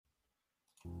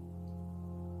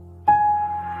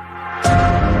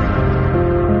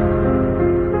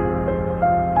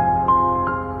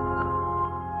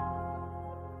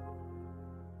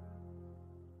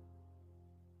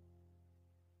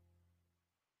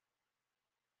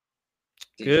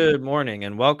Good morning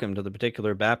and welcome to the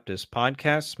Particular Baptist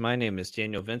Podcast. My name is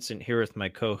Daniel Vincent here with my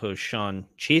co-host Sean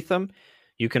Cheatham.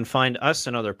 You can find us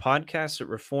and other podcasts at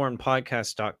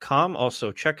reformpodcast.com.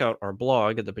 Also, check out our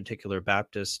blog at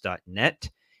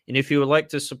theparticularbaptist.net. And if you would like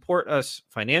to support us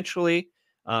financially,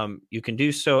 you can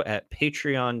do so at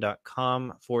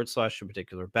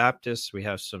patreon.com/theparticularbaptist. We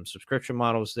have some subscription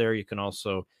models there. You can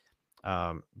also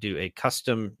do a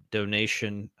custom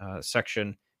donation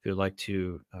section if you'd like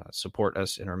to support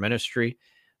us in our ministry.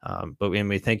 But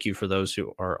we thank you for those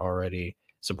who are already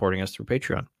supporting us through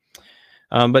Patreon.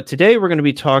 But today we're going to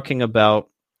be talking about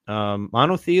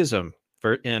monotheism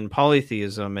and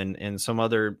polytheism and some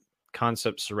other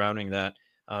concepts surrounding that.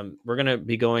 We're going to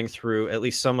be going through at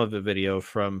least some of the video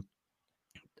from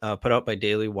put out by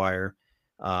Daily Wire,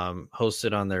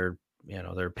 hosted on their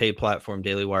paid platform,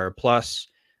 Daily Wire Plus,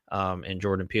 and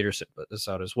Jordan Peterson put this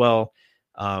out as well.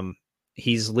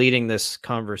 He's leading this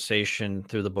conversation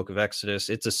through the book of Exodus.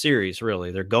 It's a series, really.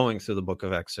 They're going through the book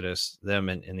of Exodus, them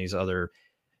and these other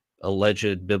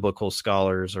alleged biblical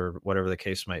scholars or whatever the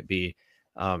case might be,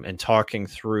 and talking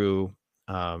through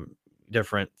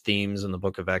different themes in the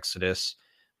book of Exodus.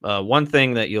 One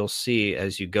thing that you'll see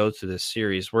as you go through this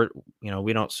series,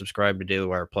 we don't subscribe to Daily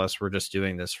Wire Plus. We're just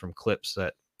doing this from clips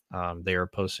that they are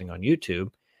posting on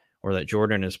YouTube, or that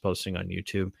Jordan is posting on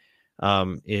YouTube,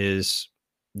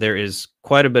 there is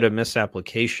quite a bit of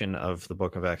misapplication of the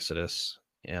book of Exodus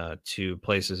to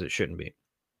places it shouldn't be.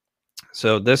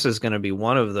 So this is going to be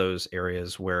one of those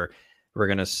areas where we're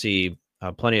going to see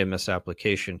plenty of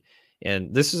misapplication.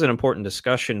 And this is an important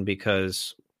discussion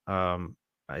because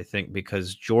I think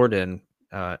because Jordan,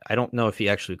 I don't know if he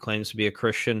actually claims to be a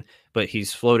Christian, but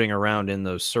he's floating around in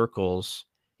those circles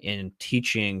in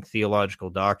teaching theological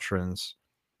doctrines,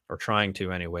 or trying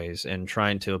to anyways, and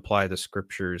trying to apply the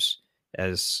scriptures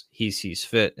as he sees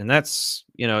fit. And that's,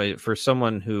 for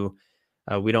someone who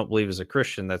we don't believe is a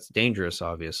Christian, that's dangerous,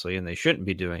 obviously, and they shouldn't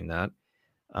be doing that.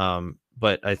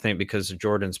 But I think because of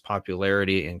Jordan's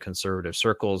popularity in conservative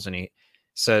circles, and he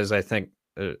says, I think,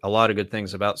 a lot of good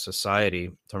things about society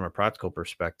from a practical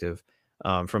perspective,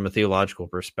 from a theological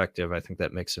perspective, I think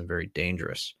that makes him very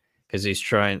dangerous, because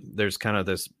there's kind of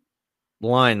this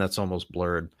line that's almost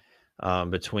blurred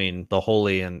between the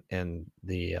holy and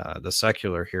the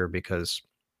secular here, because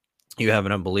you have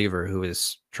an unbeliever who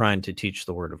is trying to teach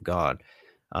the word of God.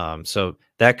 So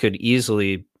that could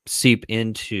easily seep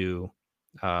into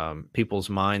people's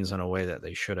minds in a way that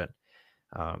they shouldn't.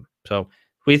 So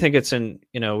we think it's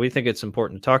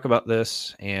important to talk about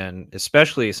this, and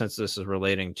especially since this is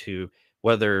relating to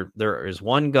whether there is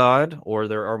one God or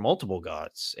there are multiple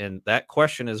gods, and that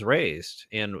question is raised,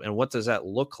 and what does that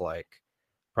look like,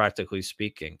 practically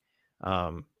speaking.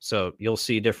 So you'll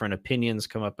see different opinions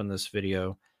come up in this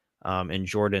video, and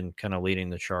Jordan kind of leading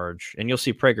the charge. And you'll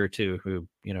see Prager too, who,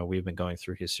 we've been going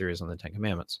through his series on the Ten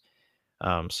Commandments.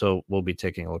 So we'll be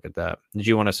taking a look at that. Did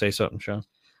you want to say something, Sean?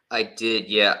 I did,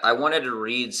 yeah. I wanted to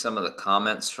read some of the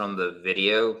comments from the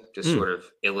video to sort of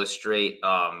illustrate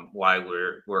why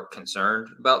we're concerned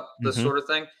about this sort of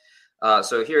thing.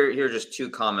 So here are just two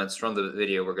comments from the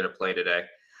video we're going to play today.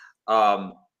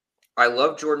 I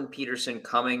love Jordan Peterson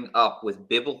coming up with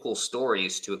biblical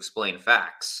stories to explain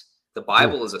facts. The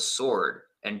Bible is a sword,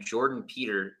 and Jordan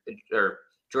Peterson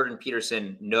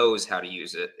knows how to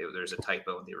use it. There's a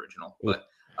typo in the original, but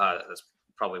that's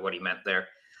probably what he meant there.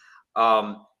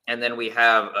 And then we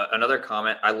have another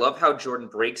comment. I love how Jordan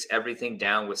breaks everything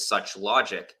down with such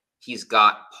logic. He's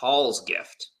got Paul's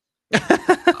gift.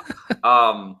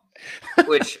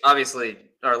 Which obviously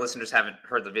our listeners haven't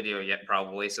heard the video yet,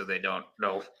 probably, so they don't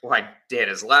know why Dan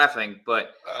is laughing.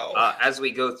 But as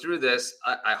we go through this,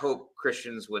 I hope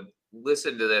Christians would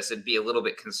listen to this and be a little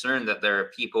bit concerned that there are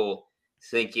people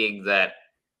thinking that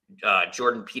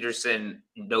Jordan Peterson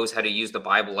knows how to use the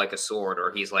Bible like a sword,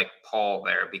 or he's like Paul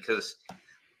there, because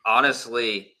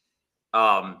honestly,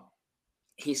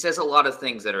 he says a lot of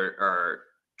things that are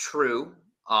true,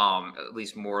 at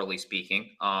least morally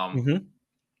speaking.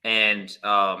 And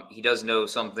he does know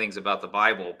some things about the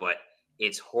Bible, but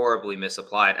it's horribly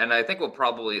misapplied. And I think we'll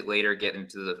probably later get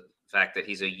into the fact that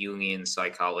he's a Jungian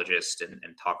psychologist and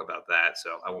talk about that.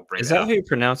 So I won't bring Is that that up. how you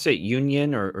pronounce it?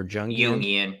 Jungian or Jungian?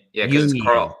 Jungian. Yeah, because it's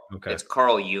Carl. Okay. It's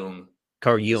Carl Jung.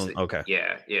 Carl Jung. Okay.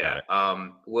 Yeah.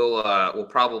 We'll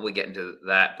probably get into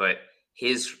that, but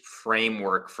his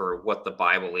framework for what the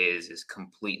Bible is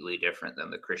completely different than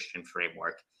the Christian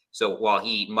framework. So while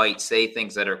he might say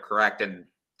things that are correct and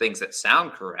things that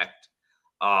sound correct,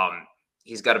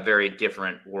 he's got a very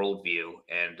different worldview,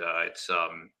 and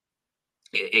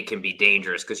it can be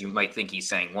dangerous because you might think he's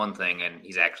saying one thing and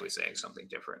he's actually saying something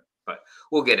different. But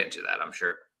we'll get into that, I'm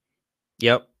sure.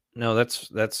 Yep. No,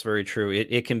 that's very true.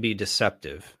 It can be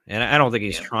deceptive, and I don't think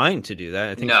he's Yeah. trying to do that.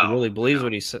 I think he No, really believes no.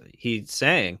 what he's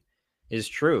saying is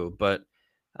true. But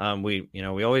we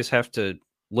always have to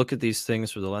look at these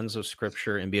things through the lens of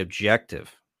Scripture and be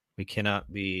objective. We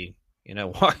cannot be, be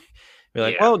like,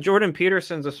 Yeah. well, Jordan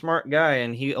Peterson's a smart guy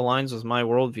and he aligns with my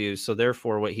worldview, so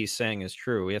therefore what he's saying is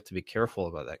true. We have to be careful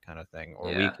about that kind of thing,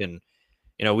 or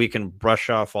Yeah. we can brush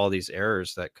off all these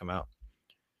errors that come out.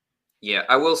 Yeah,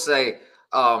 I will say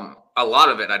a lot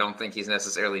of it I don't think he's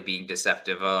necessarily being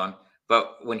deceptive on,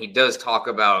 but when he does talk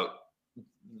about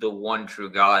the one true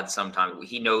God, sometimes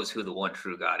he knows who the one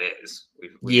true God is.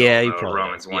 We Yeah, all he know probably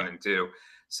Romans does. Yeah. 1 and 2.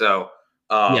 So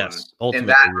Yes, in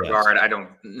that ultimately, yes.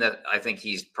 regard, I think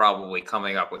he's probably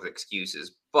coming up with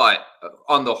excuses, but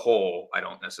on the whole, I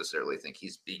don't necessarily think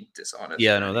he's being dishonest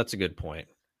Yeah, or no, anything. that's a good point.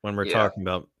 When we're Yeah, talking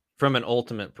about from an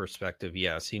ultimate perspective,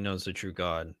 yes, he knows the true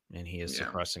God and he is yeah,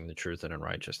 suppressing the truth and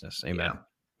unrighteousness. yeah, Amen.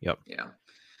 Yep. yeah.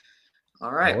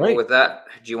 All All right. Well, right. with that,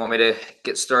 do you want me to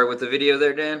get started with the video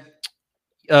there, Dan?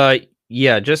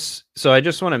 Yeah, I just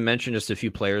want to mention just a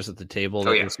few players at the table Oh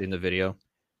that yeah, you'll see in the video.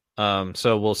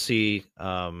 So we'll see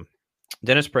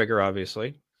Dennis Prager,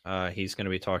 obviously. He's going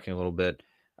to be talking a little bit.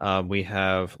 We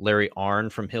have Larry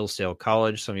Arnn from Hillsdale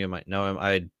College. Some of you might know him.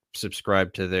 I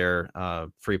subscribe to their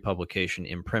free publication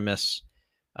Imprimis.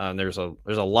 There's a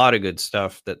lot of good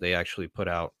stuff that they actually put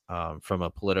out from a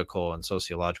political and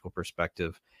sociological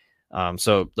perspective.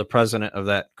 So the president of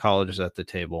that college is at the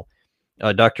table.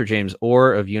 Dr. James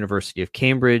Orr of University of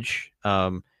Cambridge.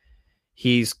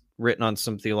 He's written on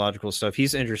some theological stuff.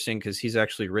 He's interesting because he's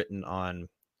actually written on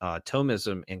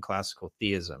Thomism and classical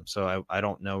theism. So I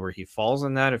don't know where he falls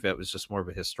in that, if it was just more of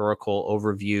a historical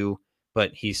overview,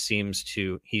 but he swims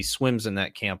in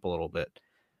that camp a little bit.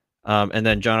 And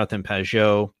then Jonathan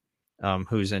Pajot,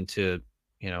 who's into,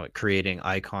 creating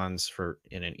icons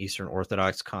in an Eastern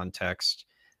Orthodox context.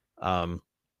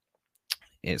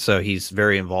 And so he's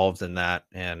very involved in that.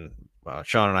 And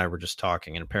Sean and I were just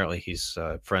talking, and apparently he's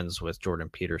friends with Jordan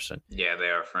Peterson. yeah, they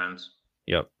are friends.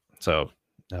 Yep. So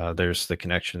there's the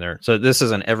connection there. So this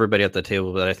isn't everybody at the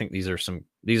table, but I think these are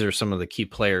some of the key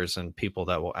players and people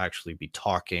that will actually be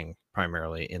talking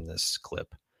primarily in this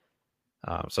clip.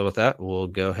 So with that, we'll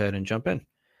go ahead and jump in.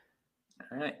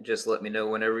 All right, just let me know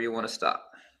whenever you want to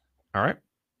stop. All right.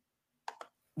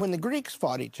 When the Greeks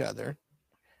fought each other,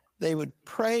 they would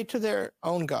pray to their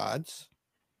own gods,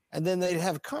 and then they'd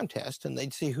have a contest, and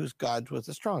they'd see whose god was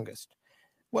the strongest.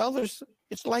 Well, it's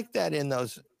like that in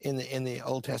the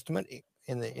Old Testament,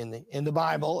 in the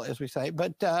Bible, as we say,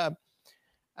 but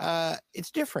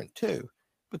it's different too,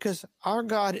 because our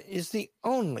God is the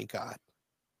only God,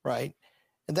 right?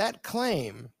 And that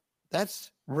claim,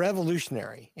 that's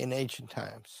revolutionary in ancient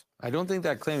times. I don't think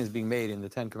that claim is being made in the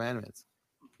Ten Commandments,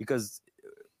 because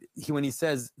when he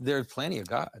says there's plenty of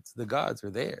gods, the gods are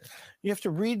there. You have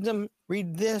to read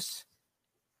this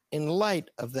in light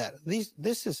of that.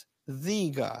 This is the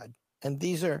God, and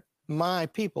these are my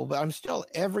people, but I'm still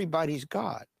everybody's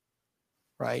God,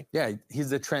 right? Yeah, he's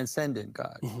the transcendent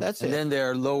God. That's and it. Then there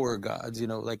are lower gods,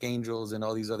 like angels and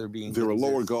all these other beings. There are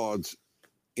lower gods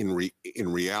in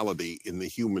reality, in the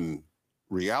human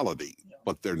reality,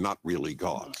 but they're not really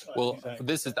gods. Well,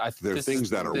 this is They're things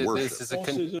that are worshipped. This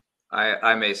is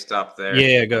I may stop there.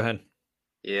 Yeah, go ahead.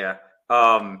 Yeah.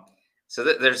 So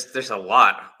there's a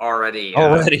lot already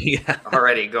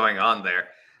already going on there.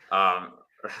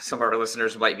 Some of our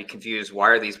listeners might be confused. Why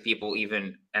are these people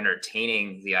even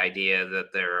entertaining the idea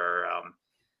that there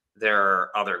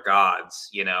are other gods?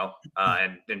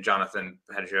 And Jonathan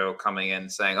Pajot coming in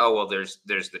saying, "Oh well, there's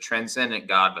the transcendent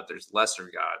God, but there's lesser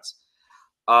gods."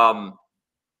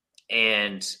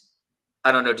 And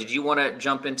I don't know. Did you want to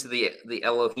jump into the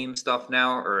Elohim stuff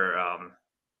now, or?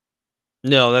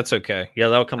 No, that's okay. Yeah,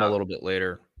 that'll come a Oh. little bit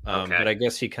later. Okay. But I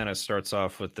guess he kind of starts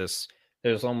off with this.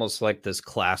 There's almost like this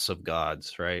class of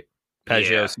gods, right? Pajot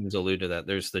Yeah. seems to allude to that.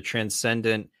 There's the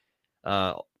transcendent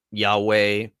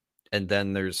Yahweh, and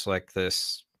then there's like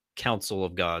this council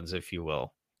of gods, if you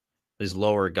will, these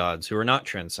lower gods who are not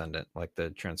transcendent, like the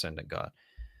transcendent God.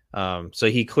 So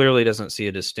he clearly doesn't see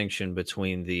a distinction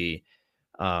between the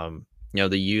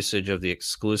the usage of the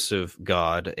exclusive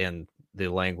God and the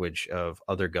language of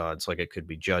other gods, like it could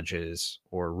be judges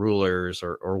or rulers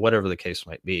or whatever the case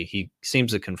might be. He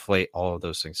seems to conflate all of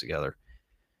those things together.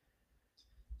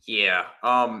 Yeah.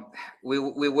 We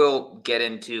will get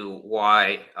into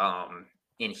why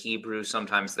in Hebrew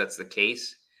sometimes that's the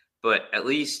case, but at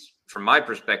least from my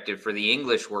perspective, for the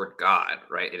English word God,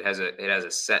 right, it has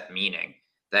a set meaning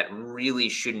that really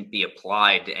shouldn't be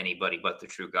applied to anybody but the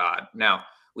true God. Now,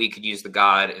 we could use the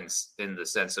God in the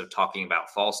sense of talking about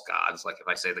false gods. Like if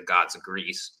I say the gods of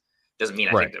Greece, doesn't mean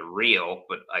I think they're real,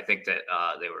 but I think that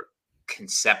they were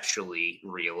conceptually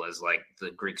real, as like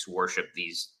the Greeks worship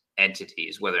these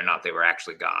entities. Whether or not they were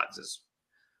actually gods is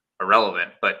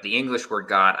irrelevant. But the English word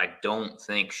God, I don't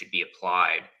think should be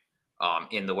applied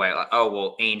in the way like, oh,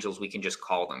 well, angels, we can just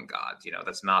call them gods.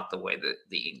 That's not the way that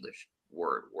the English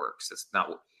word works. That's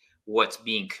not what's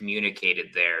being communicated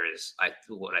there is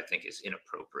what I think is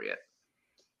inappropriate.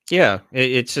 Yeah,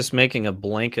 it's just making a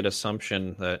blanket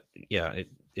assumption that,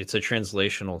 it's a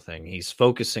translational thing. He's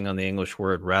focusing on the English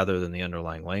word rather than the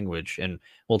underlying language. And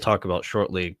we'll talk about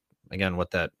shortly, again,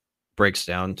 what that breaks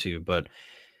down to. But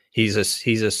he's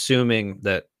assuming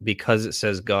that because it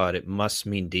says God, it must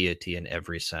mean deity in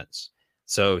every sense.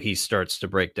 So he starts to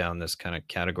break down this kind of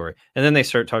category. And then they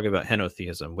start talking about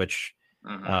henotheism, which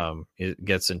it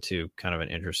gets into kind of an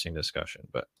interesting discussion.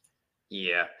 But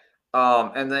yeah.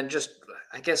 And then just,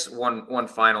 I guess one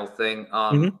final thing,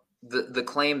 the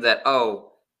claim that,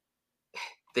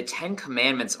 the 10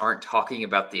 Commandments aren't talking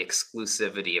about the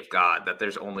exclusivity of God, that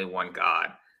there's only one God.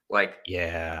 Like,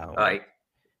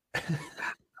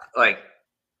 like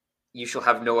you shall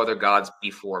have no other gods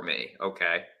before me.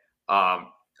 Okay.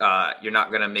 You're not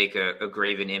going to make a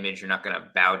graven image. You're not going to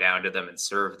bow down to them and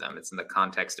serve them. It's in the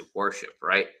context of worship,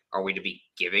 right? Are we to be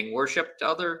giving worship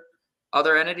to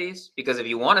other entities? Because if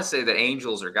you want to say that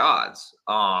angels are gods,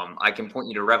 I can point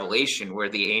you to Revelation where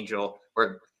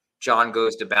John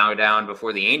goes to bow down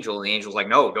before the angel, and the angel's like,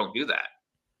 no, don't do that.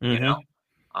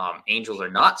 Angels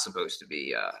are not supposed to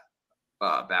be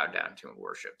bowed down to and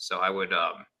worship. So I would,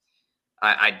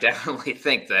 I definitely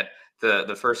think that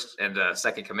the first and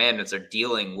second commandments are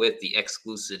dealing with the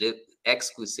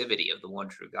exclusivity of the one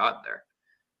true God there.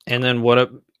 And then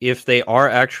if they are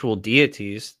actual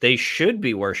deities, they should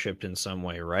be worshipped in some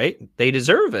way, right? They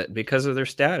deserve it because of their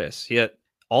status. Yet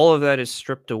all of that is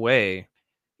stripped away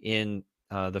in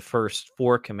the first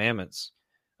 4 commandments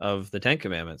of the 10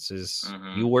 commandments is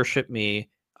you worship me.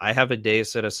 I have a day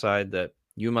set aside that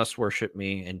you must worship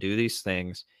me and do these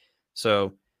things.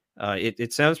 So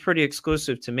it sounds pretty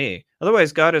exclusive to me.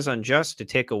 Otherwise, God is unjust to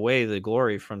take away the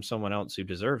glory from someone else who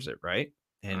deserves it, right?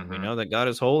 And we know that God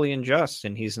is holy and just,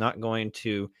 and He's not going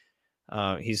to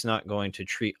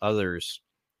treat others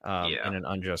in an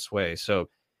unjust way. So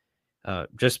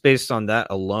just based on that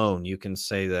alone, you can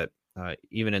say that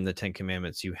even in the 10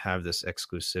 Commandments, you have this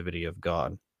exclusivity of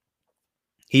God.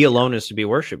 He alone is to be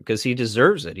worshipped because He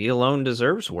deserves it. He alone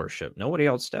deserves worship. Nobody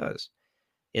else does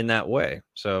in that way.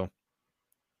 So.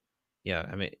 Yeah,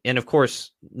 I mean, and of course,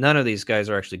 none of these guys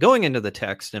are actually going into the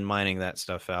text and mining that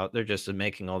stuff out. They're just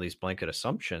making all these blanket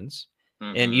assumptions.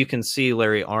 And you can see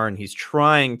Larry Arnn, he's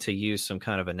trying to use some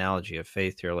kind of analogy of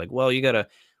faith here. Like, well, you got to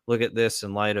look at this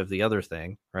in light of the other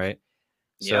thing, right?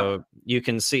 So you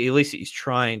can see, at least he's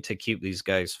trying to keep these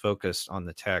guys focused on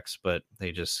the text, but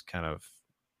they just kind of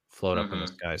float up in the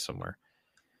sky somewhere.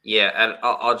 Yeah, and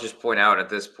I'll just point out at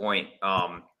this point,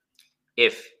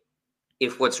 if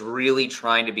what's really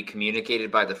trying to be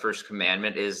communicated by the first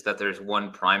commandment is that there's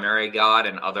one primary God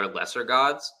and other lesser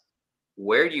gods,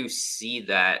 where do you see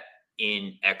that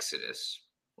in Exodus?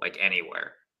 Like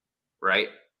anywhere, right?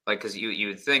 Like, because you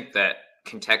would think that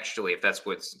contextually, if that's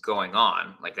what's going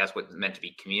on, like that's what's meant to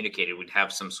be communicated, we'd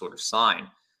have some sort of sign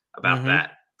about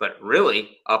that. But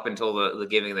really, up until the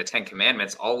giving of the 10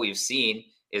 Commandments, all we've seen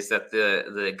is that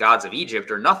the gods of Egypt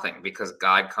are nothing, because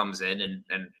God comes in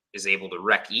and is able to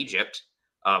wreck Egypt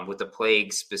with the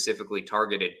plague specifically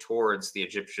targeted towards the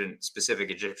specific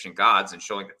Egyptian gods and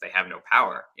showing that they have no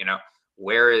power.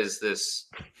 Where is this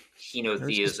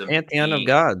henotheism pantheon of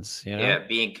gods?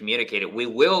 Being communicated? We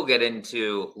will get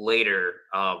into later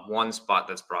one spot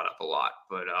that's brought up a lot,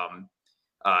 but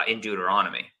in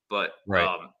Deuteronomy. But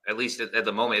at least at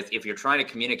the moment, if you're trying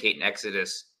to communicate in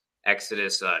Exodus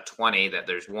 20 that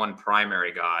there's one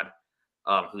primary God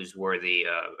who's worthy,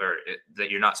 or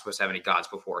that you're not supposed to have any gods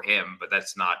before Him, but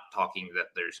that's not talking that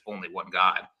there's only one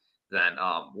God, then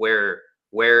where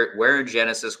in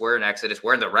Genesis, where in Exodus,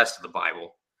 where in the rest of the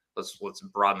Bible, let's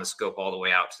broaden the scope all the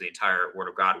way out to the entire Word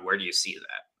of God, where do you see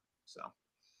that? So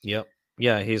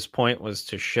his point was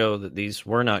to show that these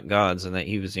were not gods and that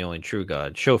He was the only true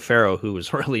God. Show Pharaoh who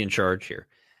was really in charge here.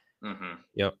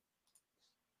 All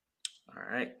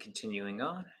right, continuing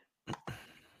on.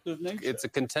 It's a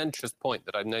contentious point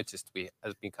that I've noticed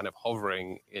has been kind of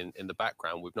hovering in the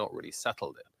background. We've not really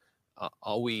settled it.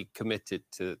 Are we committed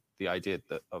to the idea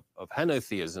of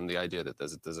henotheism, the idea that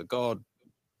there's a God,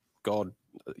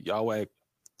 Yahweh,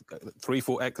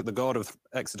 the God of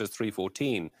Exodus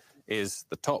 3:14 is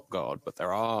the top God, but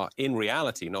there are, in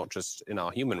reality, not just in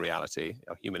our human reality,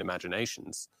 our human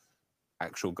imaginations,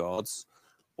 actual gods?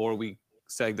 Or are we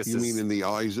saying this You is... mean in the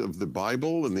eyes of the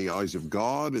Bible, in the eyes of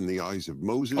God, in the eyes of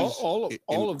Moses? All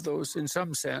of those, in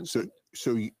some sense.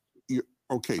 So you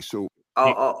okay? So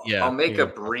I'll make a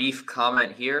brief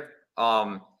comment here.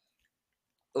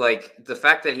 Like the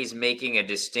fact that he's making a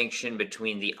distinction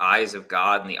between the eyes of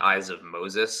God and the eyes of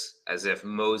Moses, as if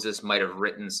Moses might have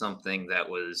written something that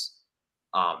was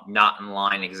not in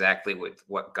line exactly with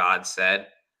what God said.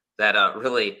 That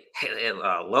really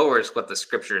lowers what the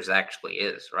scriptures actually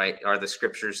is, right? Are the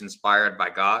scriptures inspired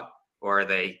by God, or are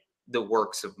they the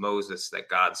works of Moses that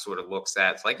God sort of looks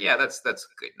at? It's like, yeah, that's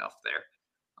good enough there.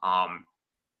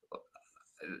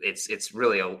 It's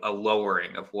really a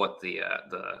lowering of what the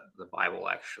Bible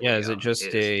actually. Yeah, is it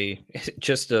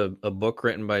just a book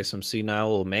written by some senile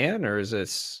old man, or is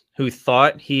this who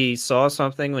thought he saw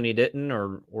something when he didn't,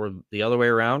 or the other way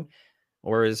around?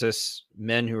 Or is this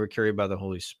men who were carried by the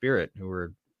Holy Spirit who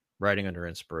were writing under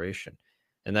inspiration?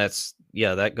 And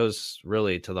that goes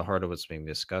really to the heart of what's being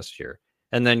discussed here.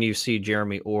 And then you see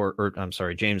James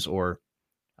Orr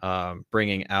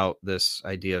bringing out this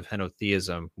idea of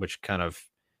henotheism, which kind of,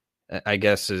 I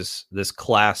guess, is this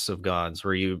class of gods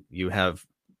where you have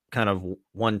kind of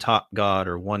one top god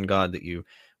or one god that you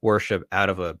worship out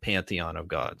of a pantheon of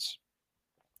gods.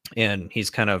 And he's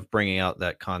kind of bringing out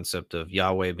that concept of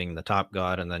Yahweh being the top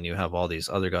god, and then you have all these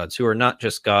other gods who are not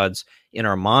just gods in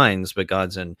our minds, but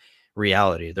gods in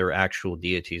reality. They're actual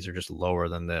deities. They're just lower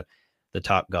than the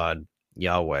top god,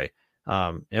 Yahweh.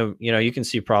 And, you can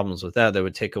see problems with that. That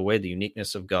would take away the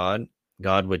uniqueness of God.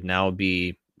 God would now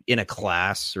be in a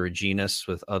class or a genus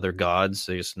with other gods.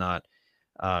 So he's not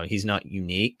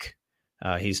unique.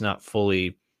 He's not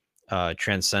fully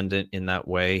transcendent in that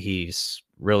way. He's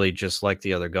really just like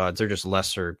the other gods. They're just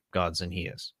lesser gods than he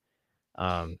is.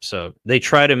 So they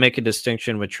try to make a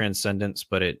distinction with transcendence,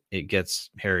 but it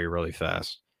gets hairy really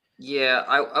fast. Yeah,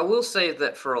 I will say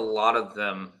that for a lot of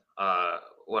them,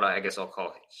 what I guess I'll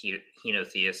call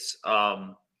henotheists,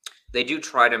 they do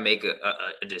try to make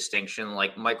a distinction.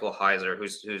 Like Michael Heiser,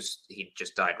 he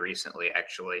just died recently,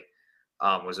 actually,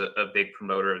 was a big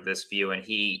promoter of this view, and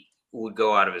he would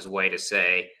go out of his way to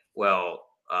say, well,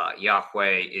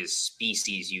 Yahweh is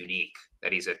species unique,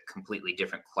 that he's a completely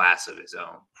different class of his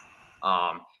own.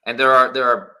 And there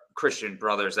are Christian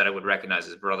brothers that I would recognize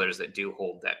as brothers that do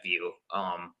hold that view.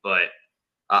 But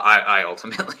I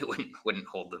ultimately wouldn't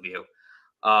hold the view.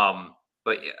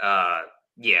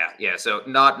 Yeah. So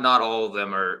not all of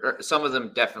them or some of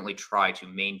them definitely try to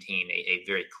maintain a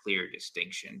very clear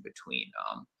distinction between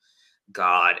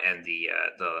God and the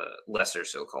lesser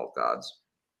so-called gods.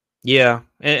 Yeah,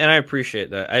 and I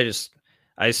appreciate that.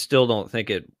 I still don't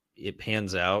think it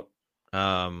pans out,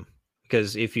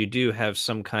 because if you do have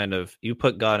you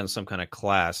put God in some kind of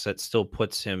class, that still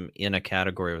puts him in a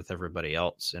category with everybody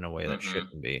else in a way that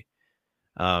shouldn't be.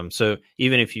 So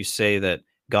even if you say that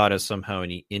God is somehow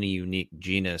in a unique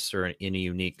genus or in a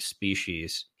unique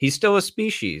species, he's still a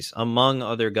species among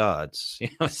other gods.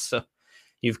 So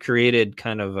you've created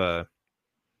kind of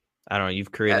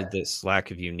you've created this lack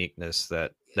of uniqueness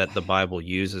that the Bible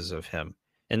uses of him.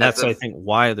 And that's, I think,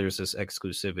 why there's this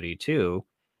exclusivity too,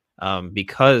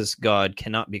 because God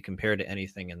cannot be compared to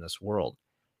anything in this world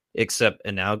except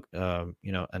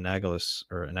analogously.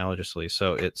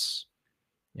 So it's,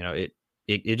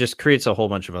 it just creates a whole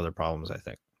bunch of other problems, I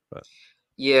think. But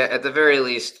yeah, at the very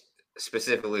least,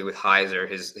 specifically with Heiser,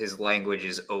 his language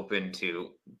is open to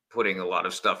putting a lot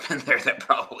of stuff in there that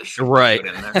probably shouldn't be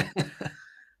put in there.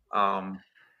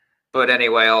 But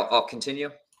anyway, I'll continue.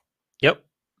 Yep.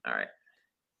 All right.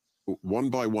 One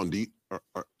by one,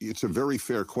 it's a very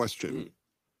fair question,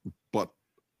 but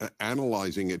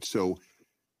analyzing it, so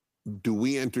do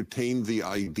we entertain the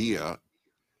idea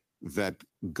that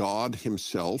God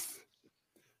himself,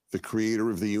 the creator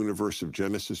of the universe of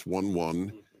Genesis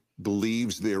 1:1,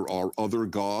 believes there are other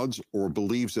gods, or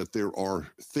believes that there are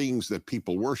things that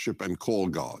people worship and call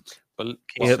gods? But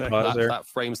that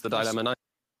frames the dilemma.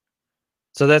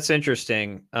 So that's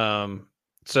interesting.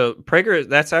 So Prager,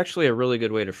 that's actually a really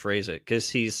good way to phrase it, because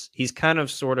he's kind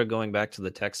of sort of going back to the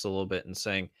text a little bit and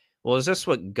saying, well, is this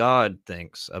what God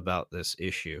thinks about this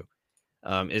issue?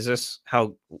 Is this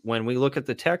how, when we look at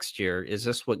the text here, is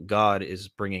this what God is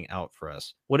bringing out for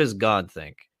us? What does God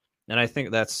think? And I think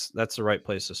that's the right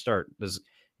place to start. Does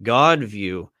God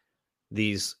view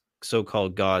these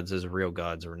so-called gods as real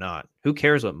gods or not? Who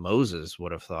cares what Moses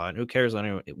would have thought? Who cares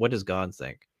anyway? What does God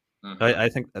think? I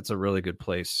think that's a really good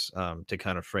place to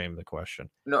kind of frame the question.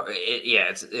 No,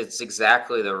 it's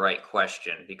exactly the right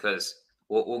question, because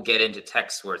we'll get into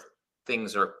texts where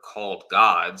things are called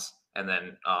gods, and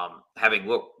then having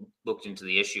looked into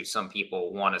the issue, some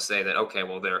people want to say that, okay,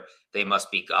 well, they must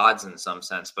be gods in some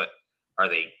sense, but are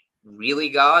they really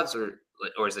gods, or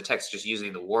is the text just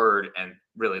using the word and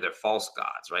really they're false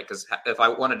gods, right? Because if I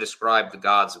want to describe the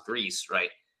gods of Greece, right,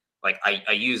 like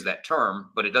I use that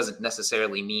term, but it doesn't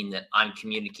necessarily mean that I'm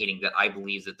communicating that I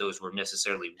believe that those were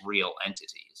necessarily real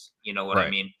entities. You know what I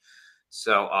Right. mean?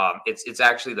 So it's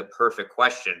actually the perfect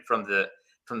question from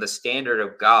the standard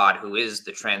of God, who is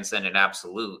the transcendent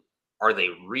absolute. Are they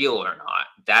real or not?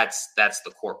 That's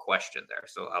the core question there.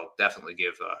 So I'll definitely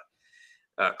give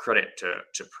credit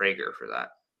to Prager for that.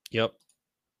 Yep.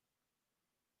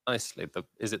 Nicely.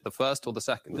 Is it the first or the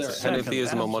second? Is The it second.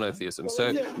 henotheism or monotheism?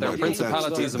 So there are Right,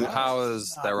 principalities and that's-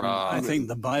 powers. There are. I think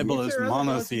the Bible is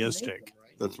monotheistic.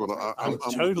 That's what I'm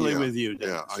totally yeah, with you, Yeah,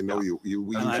 Dennis. I know you.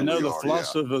 We And I know usually the are, yeah.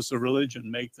 philosophers of religion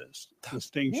make this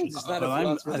distinction. Yes, it's not But a I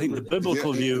philosopher think the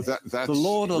biblical Yeah, view, that's the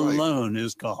Lord right. alone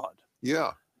is God.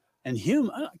 Yeah, And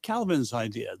Calvin's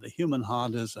idea, the human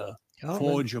heart is a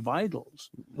forge of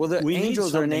idols. Well, the We need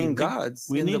angels are named something- gods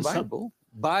we in the need some- Bible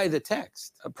by the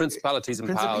text. Principalities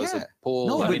and powers Yeah. of Paul.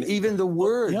 No, I but mean, even the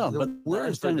word, Yeah, the but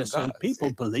words for the Dennis, some gods.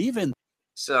 people believe in.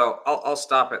 So I'll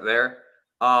stop it there.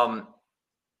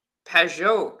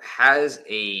 Pajot has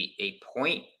a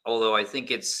point, although I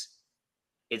think it's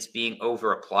being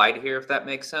over applied here, if that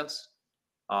makes sense.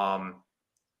 Let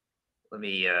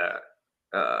me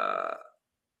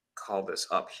call this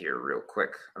up here real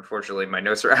quick. Unfortunately, my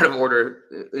notes are out of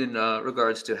order in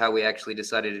regards to how we actually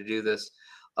decided to do this.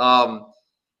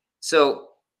 So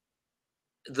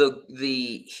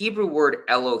the Hebrew word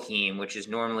Elohim, which is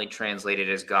normally translated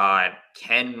as God,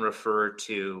 can refer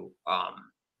to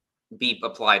be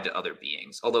applied to other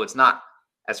beings, although it's not,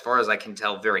 as far as I can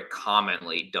tell, very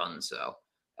commonly done so.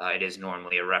 It is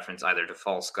normally a reference either to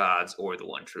false gods or the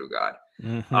one true God.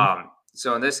 Mhm.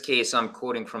 So in this case, I'm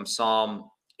quoting from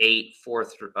Psalm 8, 4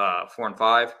 and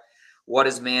 5. What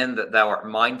is man that thou art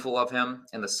mindful of him,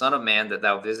 and the son of man that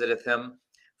thou visiteth him?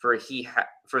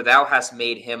 For thou hast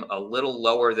made him a little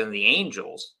lower than the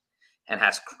angels, and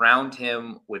hast crowned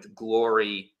him with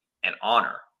glory and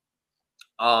honor.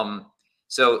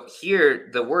 So here,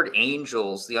 the word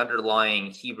angels, the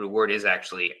underlying Hebrew word is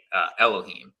actually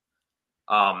Elohim.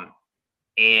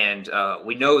 And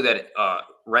we know that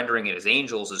rendering it as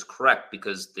angels is correct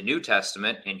because the New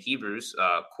Testament in Hebrews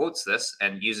quotes this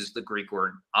and uses the Greek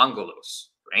word angelos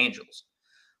for angels.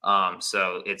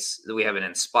 So we have an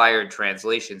inspired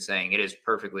translation saying it is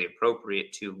perfectly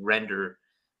appropriate to render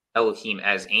Elohim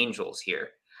as angels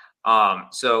here.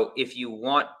 So if you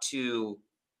want to,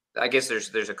 I guess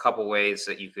there's a couple ways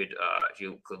that you could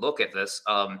look at this.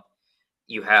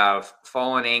 You have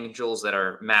fallen angels that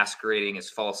are masquerading as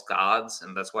false gods,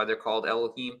 and that's why they're called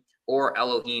Elohim. Or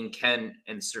Elohim can,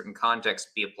 in certain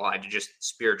contexts, be applied to just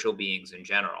spiritual beings in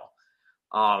general.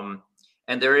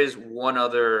 And there is one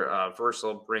other verse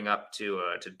I'll bring up to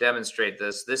demonstrate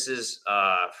this. This is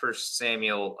 1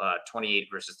 Samuel 28,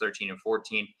 verses 13 and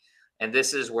 14. And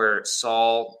this is where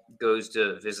Saul goes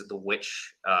to visit the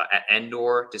witch at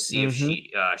Endor to see if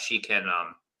she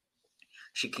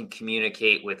can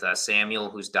communicate with Samuel,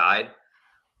 who's died.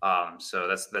 So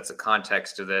that's a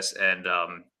context to this, and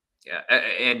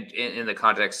and in the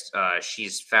context,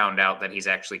 she's found out that he's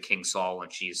actually King Saul,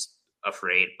 and she's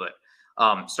afraid. But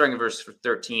starting in verse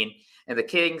 13, and the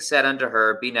king said unto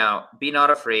her, Be not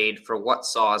afraid, for what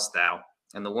sawest thou?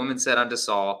 And the woman said unto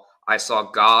Saul, I saw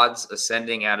gods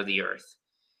ascending out of the earth.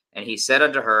 And he said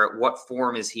unto her, What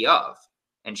form is he of?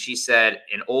 And she said,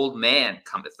 An old man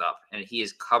cometh up, and he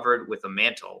is covered with a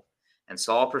mantle. And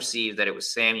Saul perceived that it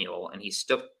was Samuel, and he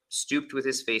stooped with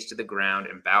his face to the ground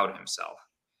and bowed himself.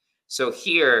 So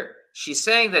here she's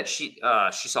saying that she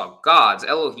saw gods,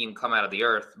 Elohim, come out of the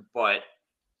earth, but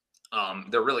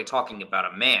they're really talking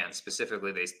about a man,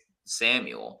 specifically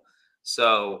Samuel.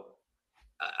 So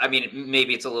I mean,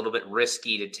 maybe it's a little bit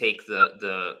risky to take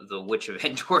the Witch of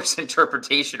Endor's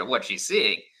interpretation of what she's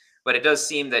seeing, but it does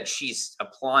seem that she's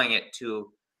applying it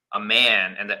to a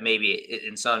man, and that maybe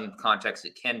in some context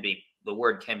the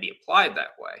word can be applied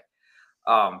that way.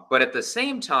 But at the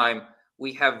same time,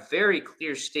 we have very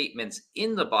clear statements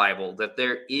in the Bible that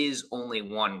there is only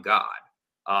one God.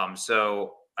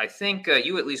 So I think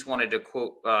you at least wanted to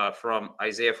quote from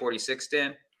Isaiah 46,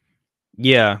 Dan.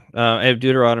 Yeah, I have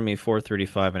Deuteronomy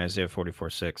 4:35 and Isaiah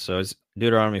 44:6. So it's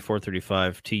Deuteronomy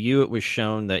 4:35. To you it was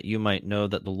shown that you might know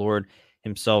that the Lord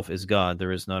himself is God.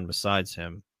 There is none besides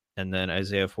him. And then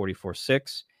Isaiah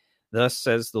 44:6. Thus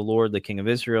says the Lord, the King of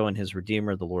Israel, and his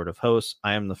Redeemer, the Lord of hosts.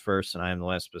 I am the first and I am the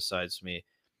last. Besides me,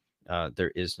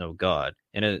 there is no God.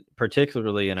 And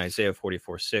particularly in Isaiah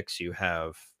 44:6, you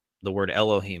have the word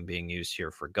Elohim being used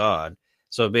here for God.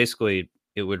 So basically,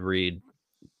 it would read,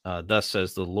 "Thus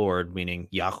says the Lord," meaning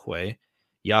Yahweh.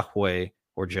 Yahweh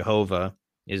or Jehovah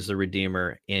is the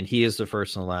Redeemer, and He is the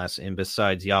first and last. And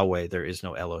besides Yahweh, there is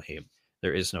no Elohim.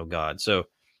 There is no God. So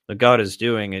what God is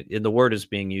doing, the word is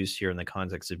being used here in the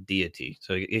context of deity.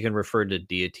 So it can refer to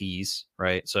deities,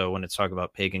 right? So when it's talking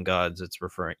about pagan gods, it's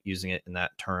using it in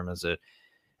that term as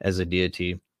a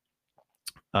deity.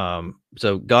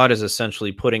 So God is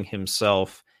essentially putting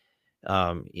Himself,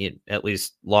 at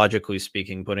least logically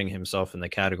speaking, putting Himself in the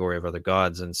category of other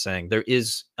gods and saying, there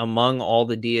is, among all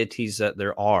the deities that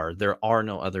there are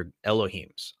no other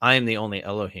Elohims. I am the only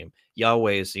Elohim.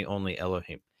 Yahweh is the only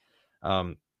Elohim.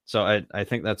 So I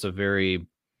think that's a very,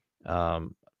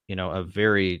 a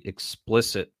very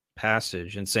explicit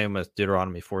passage, and same with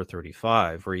Deuteronomy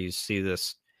 4:35, where you see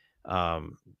this,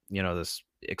 this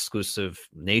exclusive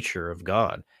nature of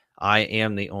God. I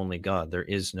am the only God. There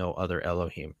is no other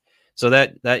Elohim. So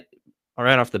that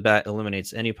right off the bat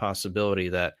eliminates any possibility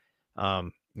that,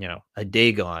 a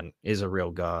Dagon is a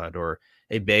real God, or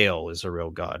a Baal is a real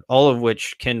God, all of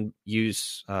which can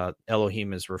use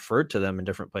Elohim is referred to them in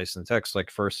different places in the text,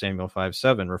 like 1 Samuel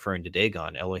 5:7, referring to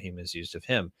Dagon. Elohim is used of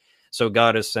him. So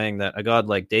God is saying that a God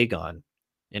like Dagon,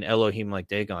 an Elohim like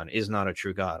Dagon, is not a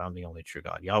true God. I'm the only true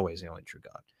God. Yahweh is the only true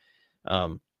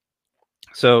God.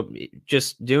 So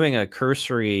just doing a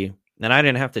cursory, and I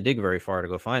didn't have to dig very far to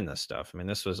go find this stuff. I mean,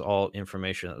 this was all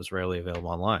information that was readily available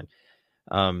online.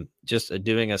 Just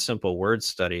doing a simple word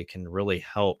study can really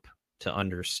help to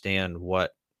understand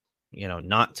what,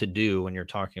 not to do when you're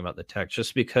talking about the text,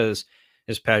 just because,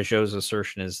 as Pajot's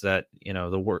assertion is that,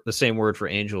 the same word for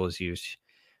angel is used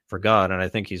for God. And I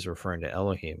think he's referring to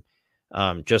Elohim.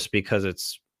 Just because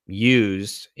it's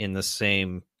used in the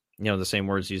same, the same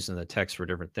words used in the text for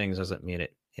different things doesn't mean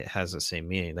it has the same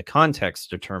meaning. The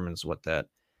context determines what that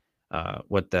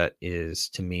is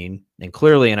to mean. And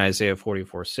clearly in Isaiah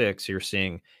 44:6, you're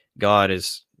seeing God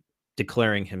is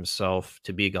declaring Himself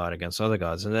to be God against other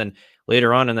gods. And then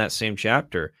later on in that same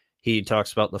chapter, he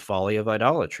talks about the folly of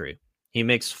idolatry. He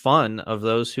makes fun of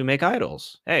those who make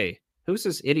idols. Hey, who's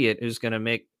this idiot who's going to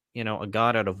make, a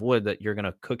god out of wood that you're going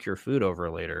to cook your food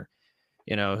over later?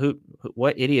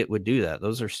 What idiot would do that?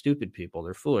 Those are stupid people.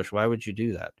 They're foolish. Why would you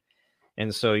do that?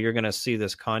 And so you're going to see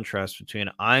this contrast between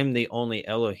I'm the only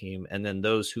Elohim and then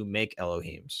those who make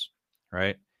Elohims,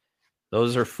 right?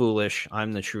 Those are foolish.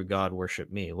 I'm the true God.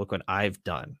 Worship me. Look what I've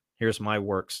done. Here's my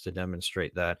works to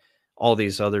demonstrate that all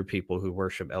these other people who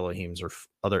worship Elohims or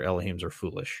other Elohims are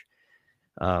foolish.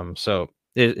 So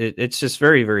it's just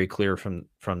very, very clear from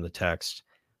the text.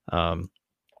 And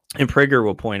Prager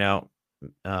will point out,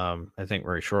 I think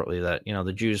very shortly, that,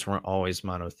 the Jews weren't always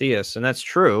monotheists. And that's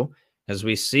true, as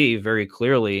we see very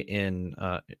clearly in,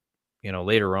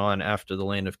 later on after the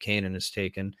land of Canaan is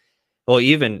taken. Well,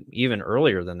 even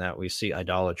earlier than that, we see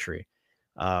idolatry.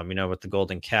 With the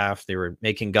golden calf, they were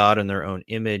making God in their own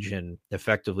image and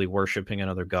effectively worshiping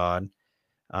another god.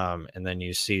 And then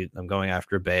you see them going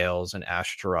after Baals and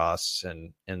Ashtaroths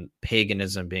and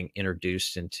paganism being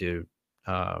introduced into,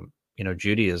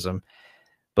 Judaism.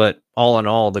 But all in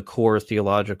all, the core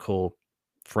theological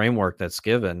framework that's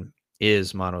given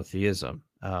is monotheism.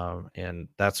 And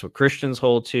that's what Christians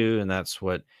hold to, and that's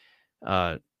what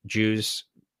Jews,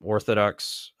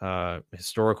 Orthodox,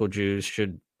 historical Jews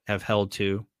should have held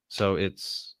to. So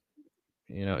it's,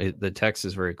 the text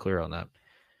is very clear on that.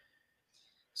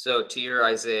 So to your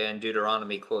Isaiah and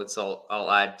Deuteronomy quotes,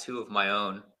 I'll add two of my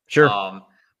own. Sure.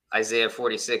 Isaiah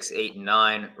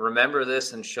 46:8-9. Remember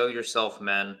this and show yourself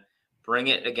men. Bring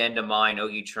it again to mind, O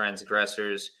you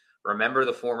transgressors. Remember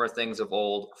the former things of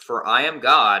old. For I am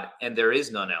God, and there is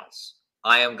none else.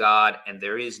 I am God, and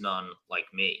there is none like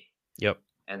me. Yep.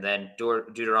 And then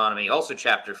Deuteronomy, also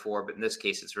chapter 4, but in this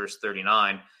case it's verse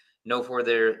 39. Know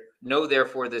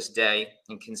therefore this day,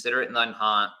 and consider it in thine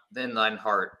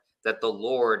heart, that the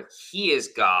Lord, He is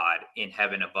God in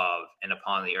heaven above and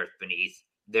upon the earth beneath.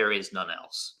 There is none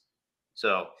else.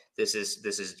 So this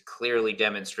is clearly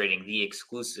demonstrating the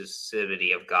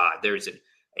exclusivity of God. There's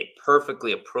a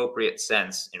perfectly appropriate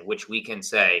sense in which we can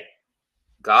say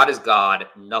God is God,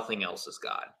 nothing else is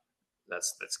God.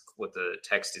 That's what the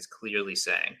text is clearly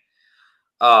saying.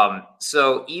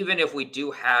 So even if we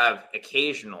do have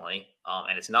occasionally,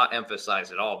 and it's not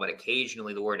emphasized at all, but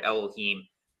occasionally the word Elohim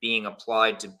being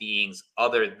applied to beings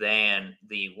other than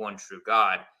the one true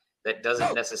God, that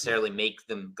doesn't necessarily make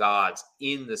them gods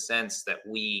in the sense that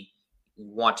we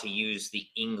want to use the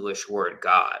English word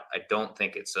God. I don't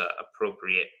think it's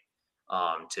appropriate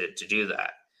to do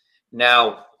that.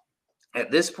 Now, at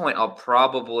this point, I'll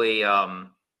probably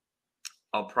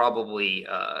I'll probably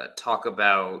talk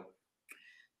about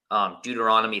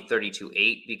Deuteronomy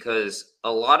 32:8, because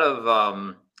a lot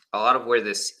of where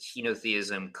this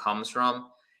henotheism comes from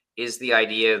is the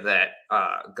idea that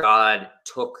God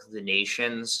took the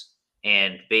nations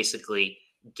and basically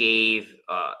gave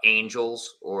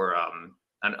angels or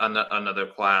another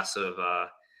class of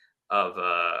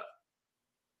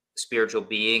spiritual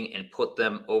being and put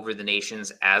them over the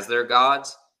nations as their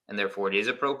gods, and therefore it is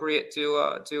appropriate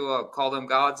to call them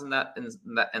gods in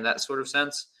that sort of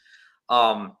sense.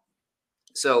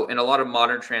 So in a lot of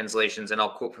modern translations, and I'll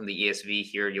quote from the ESV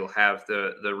here, you'll have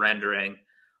the rendering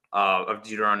of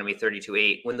Deuteronomy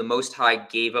 32:8, when the Most High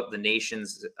gave to the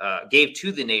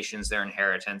nations their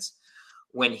inheritance.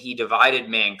 When he divided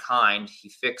mankind, he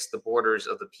fixed the borders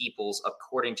of the peoples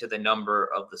according to the number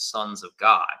of the sons of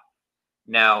God.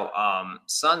 Now,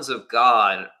 sons of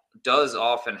God is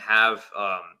often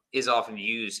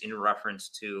used in reference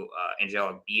to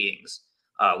angelic beings.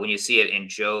 When you see it in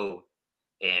Job,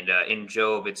 and in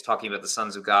Job, it's talking about the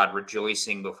sons of God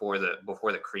rejoicing before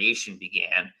the creation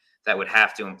began. That would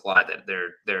have to imply that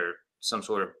they're some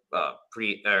sort of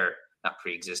not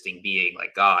pre-existing being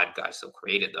like God. God still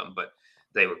created them, but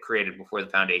they were created before the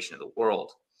foundation of the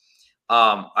world.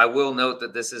 I will note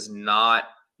that this is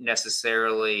not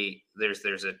necessarily,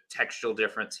 there's a textual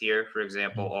difference here. For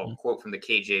example, I'll quote from the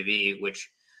KJV, which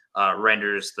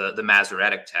renders the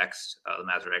Masoretic text. The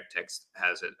Masoretic text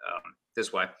has it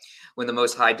this way: when the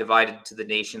Most High divided to the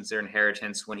nations their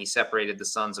inheritance, when he separated the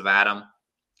sons of Adam,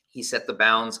 he set the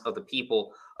bounds of the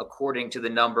people according to the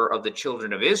number of the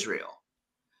children of Israel.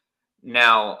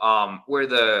 Now, where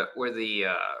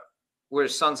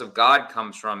sons of God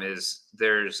comes from is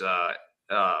there's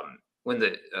when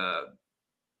the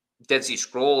Dead Sea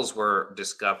Scrolls were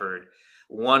discovered,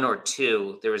 one or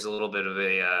two, there was a little bit of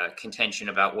a contention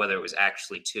about whether it was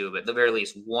actually two, but at the very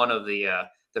least, one of the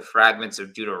fragments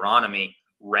of Deuteronomy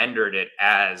rendered it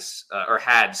as or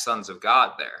had sons of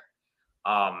God there.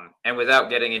 And without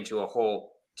getting into a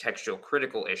whole textual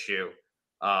critical issue,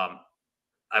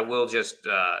 I will just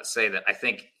say that I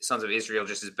think sons of Israel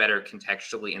just is better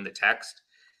contextually in the text.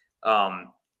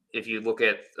 If you look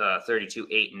at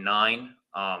 32:8 and 9,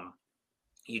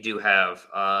 you do have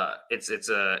it's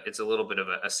a little bit of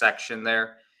a section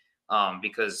there,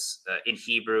 because in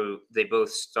Hebrew they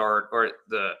both start, or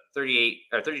the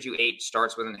 32:8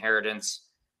 starts with inheritance,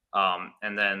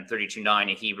 and then 32:9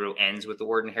 in Hebrew ends with the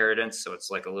word inheritance. So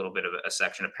it's like a little bit of a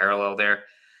section of parallel there.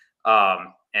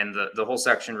 And the whole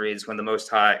section reads, when the Most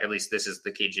High, at least this is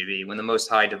the KJV, when the Most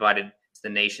High divided to the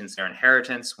nations their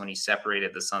inheritance, when he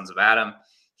separated the sons of Adam,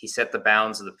 he set the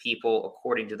bounds of the people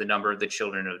according to the number of the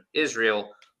children of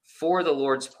Israel. For the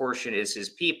Lord's portion is his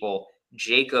people.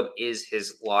 Jacob is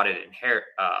his allotted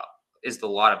is the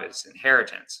lot of his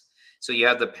inheritance. So you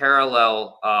have the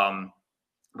parallel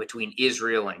between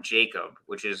Israel and Jacob,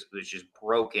 which is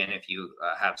broken if you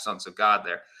have sons of God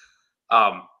there.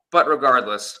 But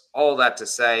regardless, all that to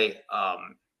say,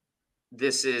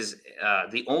 this is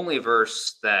the only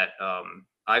verse that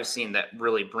I've seen that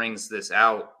really brings this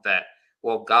out, that,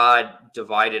 well, God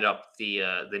divided up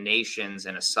the nations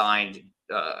and assigned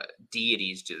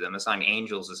deities to them, assigned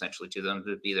angels essentially to them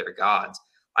to be their gods.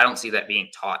 I don't see that being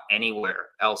taught anywhere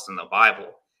else in the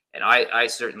Bible. And I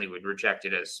certainly would reject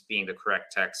it as being the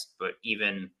correct text. But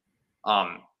even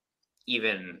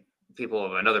people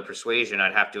of another persuasion,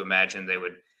 I'd have to imagine they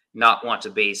would not want to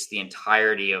base the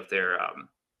entirety of their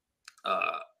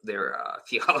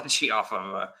theology off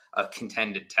of a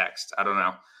contended text. I don't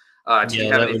know. Do you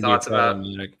have any thoughts about?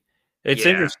 It's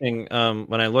interesting.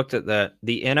 When I looked at that,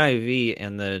 the NIV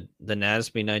and the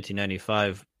NASB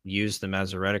 1995 used the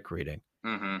Masoretic reading.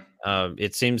 Mm-hmm.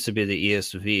 It seems to be the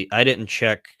ESV. I didn't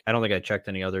check. I don't think I checked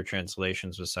any other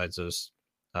translations besides those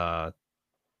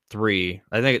three.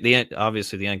 I think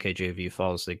obviously the NKJV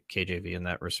follows the KJV in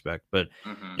that respect. But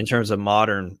in terms of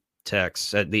modern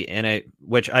texts, at the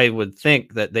which I would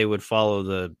think that they would follow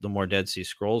the more Dead Sea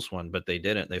Scrolls one, but they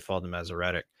didn't. They followed the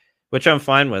Masoretic, which I'm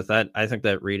fine with. I think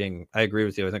that reading, I agree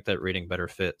with you. I think that reading better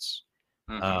fits.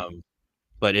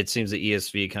 But it seems the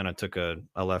ESV kind of took a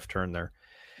left turn there.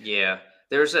 Yeah,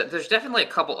 there's definitely a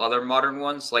couple other modern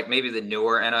ones, like maybe the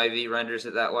newer NIV renders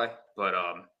it that way. But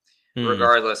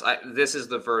regardless, this is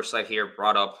the verse I hear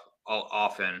brought up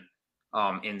often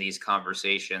in these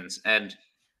conversations. And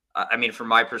I mean, from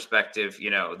my perspective,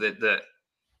 the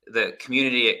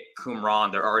community at Qumran,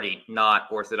 they're already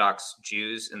not Orthodox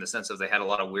Jews in the sense of they had a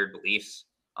lot of weird beliefs.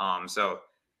 So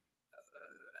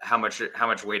how much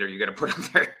weight are you going to put on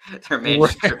their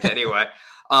manuscript anyway?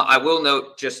 I will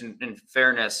note, just in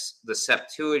fairness, the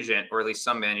Septuagint, or at least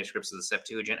some manuscripts of the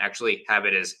Septuagint, actually have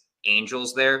it as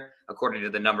angels there, according to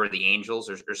the number of the angels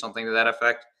or something to that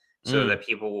effect, so that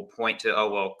people will point to, oh,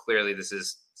 well, clearly this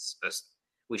is,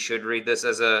 we should read this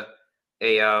as a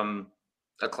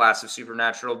class of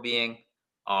supernatural being.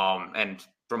 And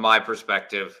from my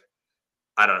perspective,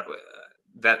 I don't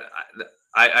that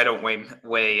I don't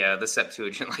weigh the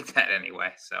Septuagint like that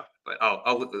anyway. So, but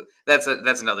that's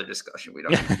another discussion we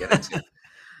don't need to get into.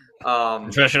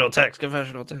 Confessional text.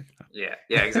 Yeah,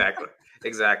 exactly.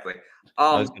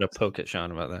 I was gonna poke at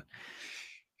Sean about that.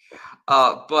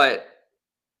 But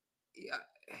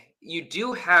you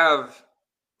do have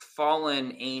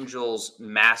fallen angels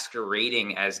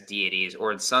masquerading as deities,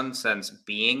 or in some sense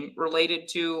being related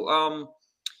to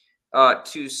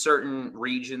certain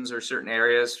regions or certain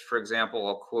areas. For example,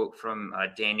 I'll quote from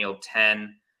Daniel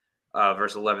 10,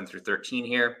 verse 11 through 13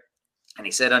 here. And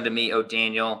he said unto me, O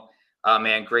Daniel,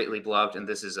 man greatly beloved, and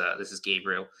this is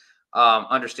Gabriel,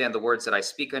 understand the words that I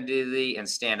speak unto thee, and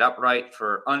stand upright,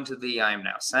 for unto thee I am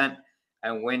now sent.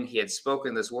 And when he had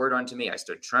spoken this word unto me, I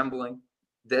stood trembling.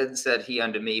 Then said he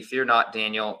unto me, fear not,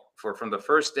 Daniel, for from the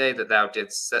first day that thou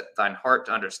didst set thine heart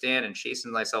to understand and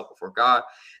chasten thyself before God,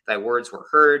 thy words were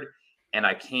heard, and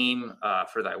I came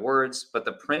for thy words. But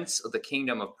the prince of the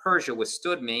kingdom of Persia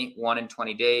withstood me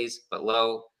 21 days. But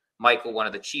lo, Michael, one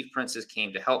of the chief princes,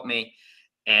 came to help me,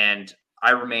 and I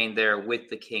remained there with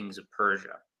the kings of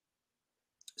Persia.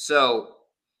 So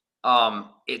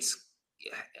it's,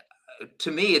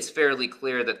 to me, it's fairly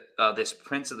clear that this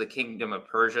prince of the kingdom of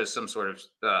Persia is some sort of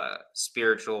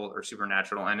spiritual or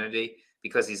supernatural entity,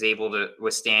 because he's able to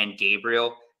withstand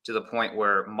Gabriel to the point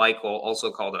where Michael, also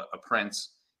called a prince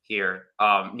here,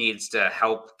 needs to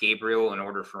help Gabriel in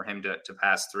order for him to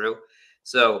pass through.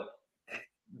 So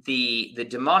the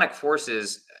demonic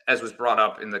forces, as was brought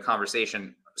up in the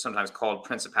conversation, sometimes called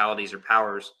principalities or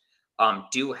powers,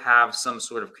 do have some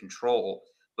sort of control,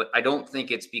 but I don't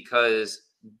think it's because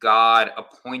God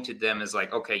appointed them as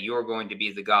like, okay, you're going to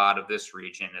be the God of this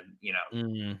region, and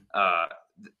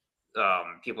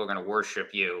people are going to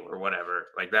worship you or whatever.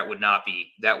 Like that would not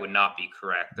be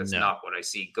correct. That's not what I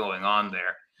see going on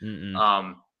there.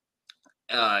 And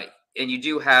you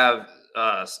do have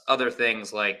other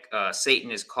things like Satan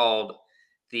is called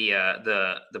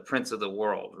the prince of the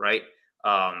world, right?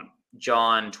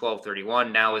 John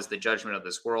 12:31. Now is the judgment of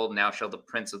this world. Now shall the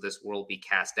prince of this world be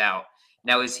cast out.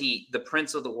 Now, is he the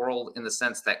prince of the world in the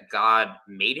sense that God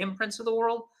made him prince of the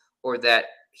world, or that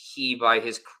he, by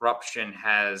his corruption,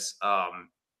 has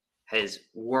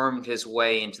wormed his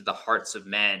way into the hearts of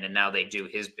men, and now they do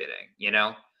his bidding?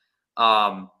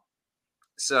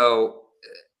 So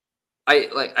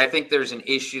I think there's an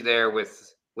issue there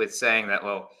with saying that,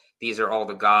 well, these are all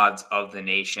the gods of the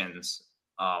nations,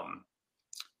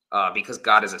 because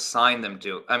God has assigned them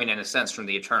to. I mean, in a sense, from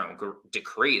the eternal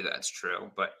decree, that's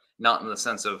true, but not in the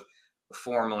sense of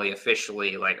formally,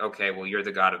 officially, like, okay, well, you're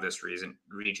the God of this region.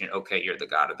 Okay, you're the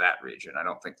God of that region. I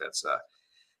don't think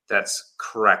that's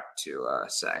correct to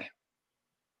say.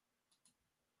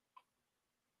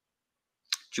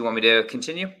 Do you want me to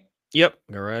continue? Yep,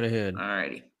 go right ahead. All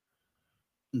righty.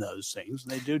 Those things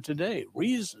they do today.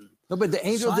 Reason. No, but the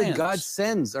angels Science. that God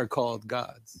sends are called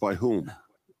gods. By whom?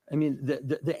 I mean,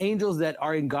 the angels that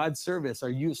are in God's service are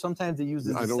used. Sometimes they use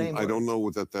the same. I don't know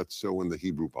that that's so in the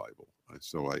Hebrew Bible.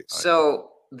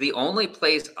 So the only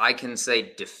place I can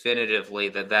say definitively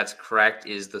that that's correct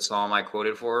is the Psalm I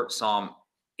quoted for, Psalm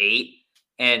 8,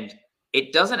 and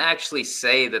it doesn't actually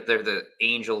say that they're the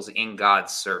angels in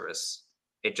God's service.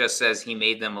 It just says he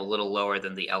made them a little lower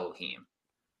than the Elohim,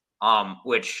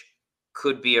 which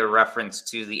could be a reference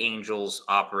to the angels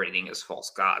operating as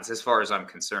false gods, as far as I'm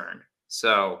concerned.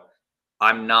 So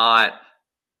I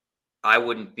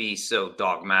wouldn't be so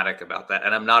dogmatic about that.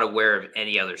 And I'm not aware of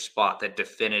any other spot that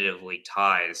definitively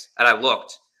ties. And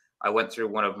I went through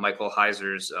one of Michael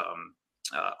Heiser's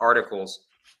articles,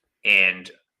 and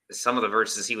some of the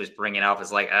verses he was bringing up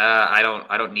is like, I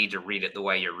don't need to read it the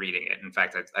way you're reading it. In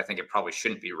fact, I think it probably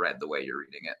shouldn't be read the way you're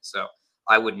reading it. So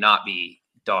I would not be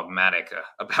dogmatic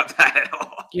about that at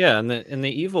all. Yeah, and the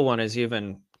evil one is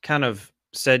even kind of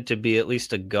said to be at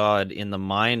least a god in the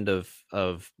mind of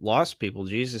lost people.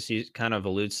 Jesus kind of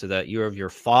alludes to that. You're of your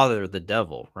father, the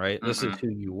devil, right? Mm-hmm. This is who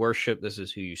you worship. This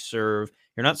is who you serve.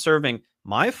 You're not serving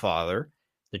my Father,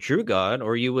 the true God,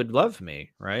 or you would love me,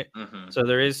 right? Mm-hmm. So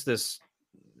there is this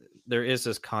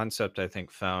concept, I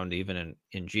think, found even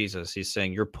in Jesus. He's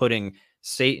saying you're putting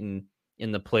Satan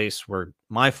in the place where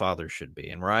my Father should be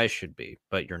and where I should be,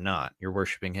 but you're not. You're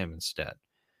worshiping him instead.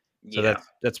 So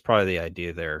that's probably the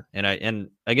idea there. And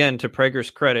again, to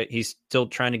Prager's credit, he's still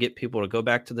trying to get people to go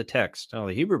back to the text. Oh,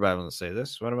 the Hebrew Bible doesn't say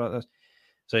this. What about this?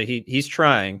 So he's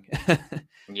trying.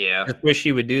 Yeah. I wish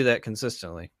he would do that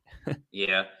consistently.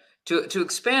 Yeah. To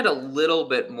expand a little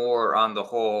bit more on the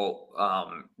whole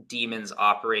demons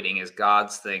operating as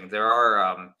gods thing, there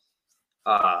are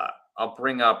I'll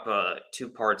bring up two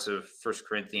parts of First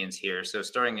Corinthians here. So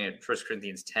starting in First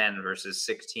Corinthians 10 verses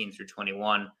 16 through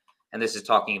 21, and this is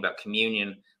talking about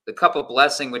communion. The cup of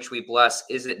blessing which we bless,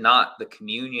 is it not the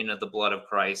communion of the blood of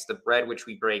Christ? The bread which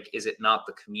we break, is it not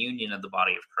the communion of the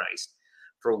body of Christ?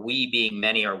 For we, being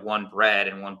many, are one bread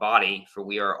and one body, for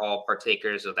we are all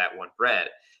partakers of that one bread.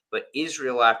 But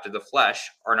Israel after the flesh,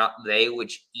 are not they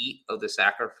which eat of the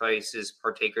sacrifices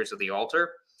partakers of the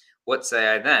altar? What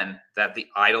say I then? That the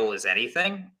idol is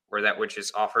anything, or that which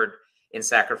is offered in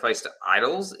sacrifice to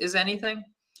idols is anything?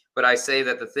 But I say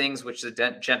that the things which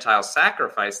the Gentiles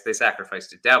sacrifice, they sacrifice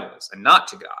to devils, and not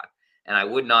to God. And I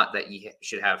would not that ye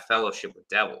should have fellowship with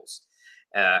devils.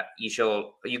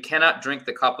 You cannot drink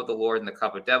the cup of the Lord and the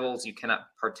cup of devils. You cannot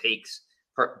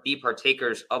be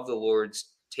partakers of the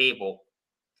Lord's table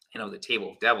and of the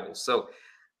table of devils. So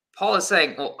Paul is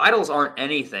saying, well, idols aren't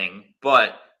anything,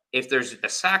 but if there's a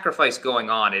sacrifice going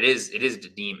on, it is to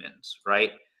demons,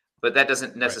 right? But that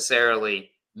doesn't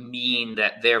necessarily mean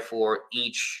that therefore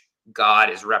each god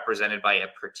is represented by a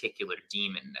particular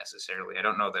demon necessarily. I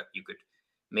don't know that you could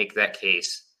make that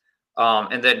case.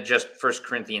 And then just 1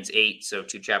 Corinthians 8, so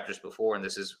 2 chapters before, and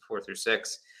this is 4 through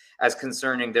 6. As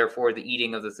concerning, therefore, the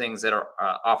eating of the things that are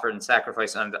offered in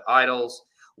sacrifice unto idols,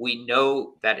 we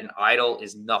know that an idol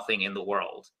is nothing in the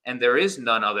world, and there is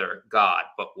none other God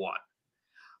but one.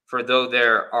 For though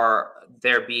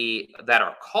there be that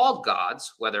are called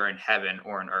gods, whether in heaven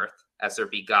or in earth, as there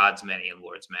be gods many and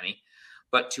lords many,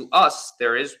 but to us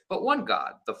there is but one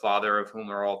God, the Father of whom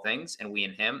are all things, and we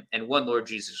in him, and one Lord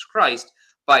Jesus Christ,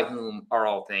 by whom are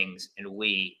all things, and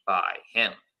we by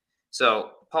him.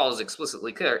 So Paul is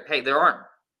explicitly clear. Hey, there are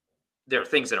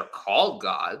things that are called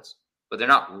gods, but they're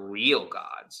not real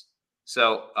gods.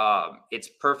 So it's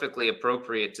perfectly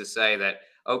appropriate to say that,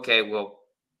 okay, well,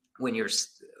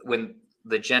 when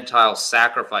the Gentiles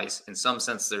sacrifice, in some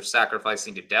sense, they're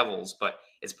sacrificing to devils, but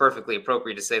it's perfectly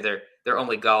appropriate to say they're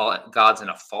only gods in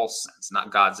a false sense,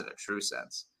 not gods in a true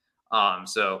sense.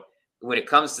 So when it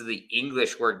comes to the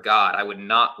English word God, I would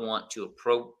not want to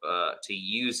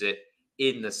use it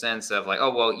in the sense of like,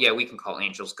 oh well, yeah, we can call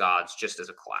angels gods just as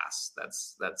a class.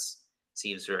 That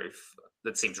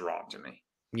seems wrong to me.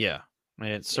 Yeah, I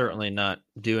mean, it's certainly not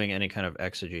doing any kind of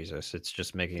exegesis. It's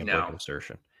just making a blanket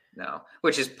assertion. No,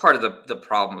 which is part of the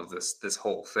problem of this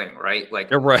whole thing, right? Like,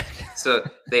 you're right. So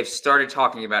they've started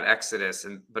talking about Exodus,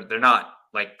 but they're not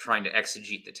like trying to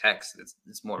exegete the text.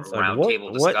 It's more of a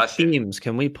roundtable discussion. What themes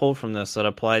can we pull from this that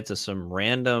apply to some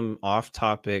random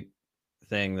off-topic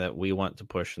thing that we want to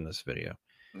push in this video?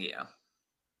 Yeah.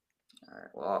 All right.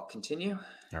 Well, I'll continue.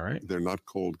 All right. They're not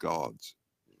called gods.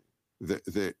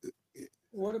 The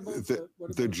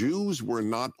Jews were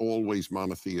not always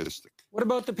monotheistic. What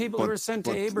about the people who were sent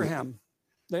to Abraham?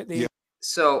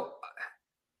 So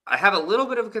I have a little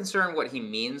bit of a concern what he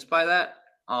means by that.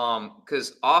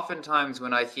 Because oftentimes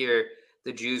when I hear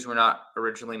the Jews were not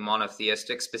originally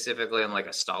monotheistic, specifically in like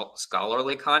a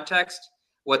scholarly context,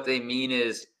 what they mean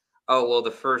is, oh, well,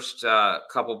 the first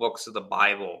couple books of the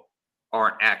Bible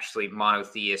aren't actually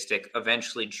monotheistic.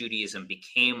 Eventually Judaism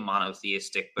became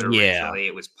monotheistic, but originally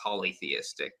it was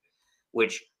polytheistic,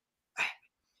 which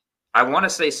I want to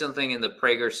say something in the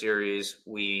Prager series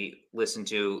we listened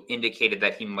to indicated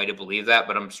that he might have believed that,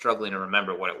 but I'm struggling to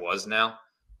remember what it was now.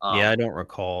 I don't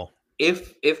recall.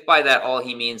 If by that all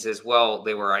he means is, well,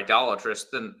 they were idolatrous,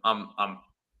 then I'm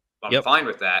fine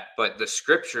with that. But the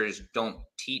scriptures don't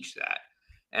teach that.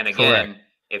 And again,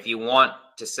 if you want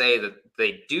to say that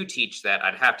they do teach that,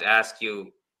 I'd have to ask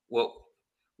you, well,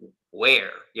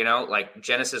 where? Like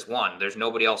Genesis 1, there's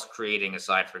nobody else creating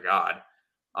aside for God.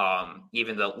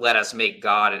 Even the let us make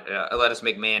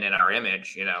man in our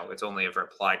image, it's only ever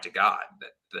applied to God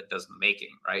that does the making,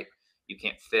 right? You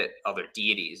can't fit other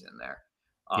deities in there.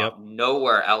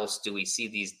 Nowhere else do we see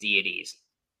these deities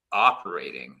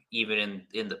operating, even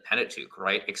in the Pentateuch,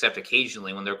 right? Except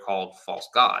occasionally when they're called false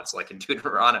gods, like in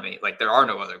Deuteronomy. Like there are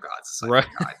no other gods aside from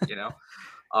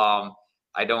God,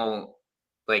 I don't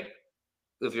like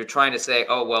if you're trying to say,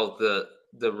 oh well, the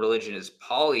religion is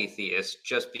polytheist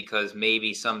just because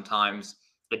maybe sometimes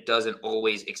it doesn't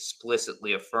always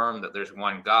explicitly affirm that there's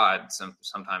one God.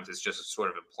 Sometimes it's just sort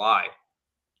of implied.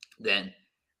 Then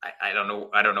I don't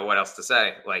know what else to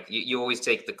say. Like you always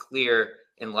take the clear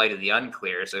in light of the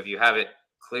unclear. So if you have it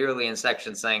clearly in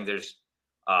sections saying there's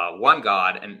one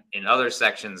God, and in other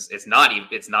sections it's not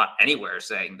anywhere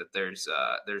saying that there's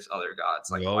other gods.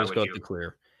 Like you always go to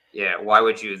clear. Yeah, why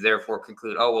would you therefore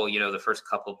conclude, oh, well, the first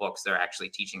couple books, they're actually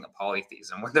teaching a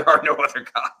polytheism when there are no other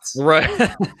gods?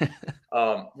 Right.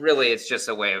 Really, it's just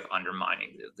a way of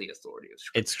undermining the authority of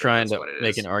Scripture. It's trying That's to what it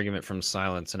make is. an argument from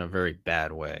silence in a very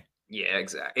bad way. Yeah,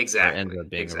 exactly. It ends up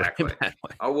being a really bad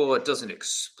way. Oh, well, it doesn't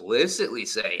explicitly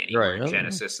say anywhere Right. in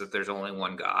Genesis that there's only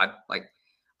one God. Like,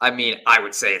 I mean, I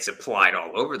would say it's implied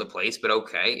all over the place, but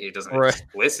okay, it doesn't Right.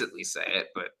 explicitly say it,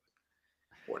 but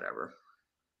whatever.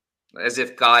 As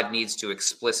if God needs to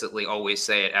explicitly always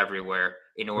say it everywhere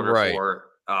in order Right.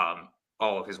 for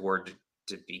all of his word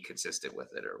to be consistent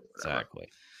with it or whatever. Exactly.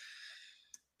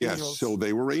 Yes, Angels. so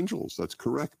they were angels. That's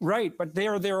correct. Right, but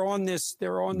they're on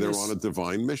a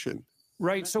divine mission.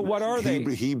 Right. So what are they?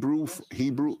 Hebrew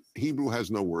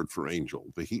has no word for angel.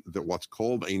 What's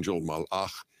called angel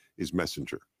malach is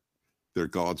messenger. They're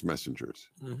God's messengers.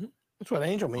 Mm-hmm. That's what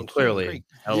angel means. Well, clearly,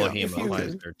 Elohim If you-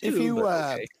 applies there too. if you,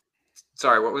 but okay.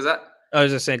 Sorry, what was that? I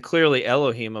was just saying, clearly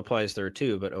Elohim applies there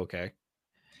too, but okay.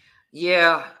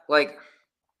 Yeah, like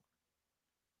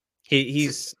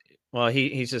He's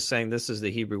just saying this is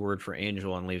the Hebrew word for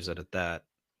angel and leaves it at that.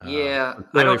 Yeah, But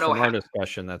I clearly don't know from our how-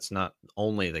 discussion, that's not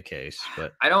only the case,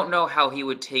 but I don't know how he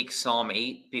would take Psalm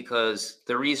 8 because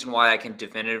the reason why I can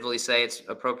definitively say it's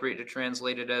appropriate to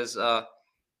translate it as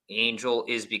angel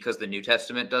is because the New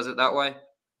Testament does it that way.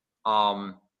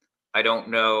 I don't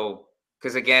know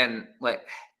because again, like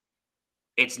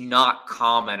it's not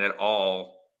common at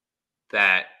all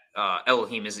that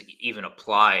Elohim is even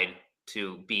applied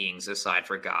to beings aside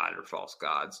for God or false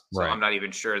gods. So Right. I'm not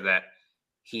even sure that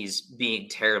he's being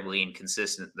terribly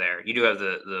inconsistent there. You do have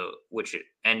the which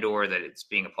Endor that it's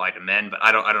being applied to men, but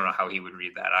I don't know how he would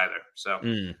read that either. So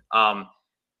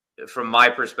from my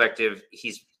perspective,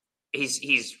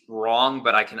 he's wrong,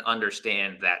 but I can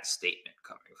understand that statement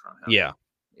coming from him. yeah.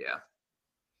 Yeah.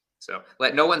 So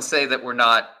let no one say that we're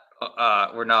not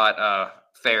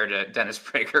fair to Dennis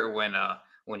Prager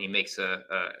when he makes an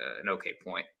okay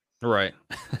point. Right.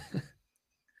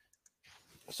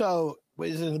 So,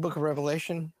 is it in the book of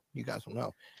Revelation? You guys will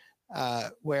know,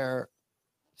 where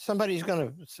somebody's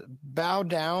going to bow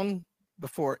down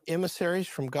before emissaries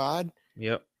from God,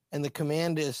 Yep. and the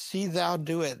command is, "See thou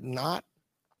do it not.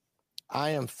 I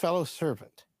am fellow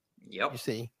servant." Yep. You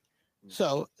see,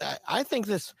 so I think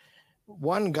this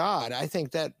one God. I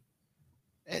think that,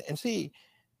 and see,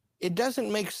 it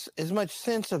doesn't make as much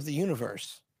sense of the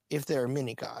universe if there are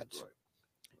many gods. Right.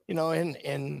 You know,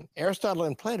 in Aristotle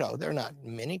and Plato, they're not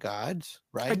many gods,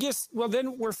 right? I guess, well,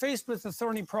 then we're faced with a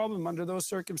thorny problem under those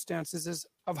circumstances is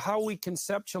of how we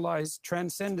conceptualize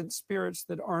transcendent spirits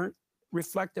that aren't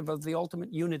reflective of the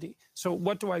ultimate unity. So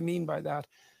what do I mean by that?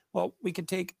 Well, we could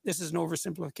take, this is an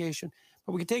oversimplification,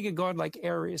 but we could take a god like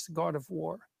Ares, a god of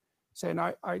war, say, and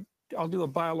I'll do a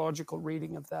biological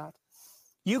reading of that.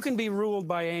 You can be ruled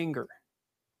by anger.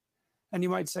 And you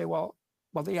might say, well,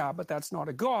 yeah, but that's not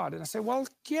a god. And I say, well,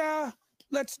 yeah,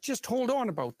 let's just hold on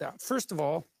about that. First of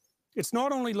all, it's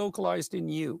not only localized in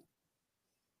you,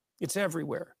 it's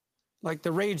everywhere. Like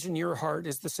the rage in your heart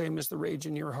is the same as the rage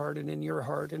in your heart and in your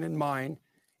heart and in mine.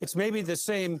 It's maybe the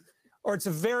same, or it's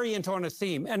a variant on a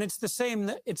theme. And it's the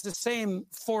same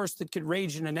force that could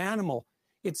rage in an animal.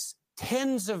 It's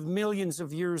tens of millions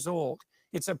of years old.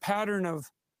 It's a pattern of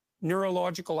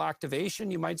neurological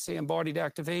activation, you might say embodied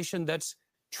activation, that's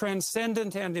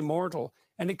transcendent and immortal,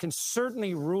 and it can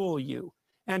certainly rule you.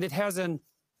 And it has an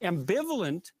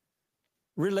ambivalent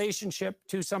relationship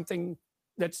to something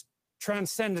that's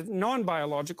transcendent,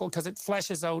 non-biological, because it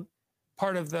fleshes out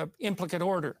part of the implicate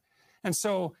order. And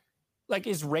so, like,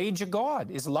 is rage a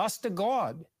god? Is lust a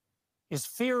god? Is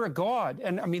fear a god?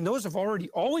 And I mean, those have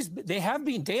they have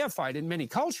been deified in many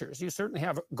cultures. You certainly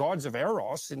have gods of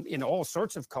Eros in all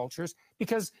sorts of cultures,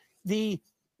 because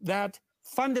that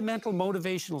fundamental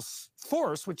motivational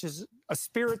force, which is a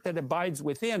spirit that abides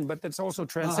within, but that's also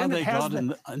transcendent.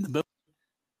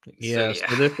 Yeah,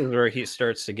 so this is where he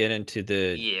starts to get into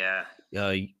the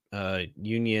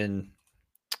Union.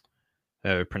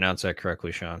 Pronounce that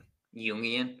correctly, Sean.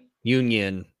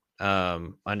 Union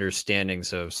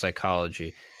understandings of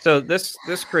psychology. So this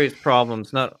creates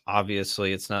problems. Not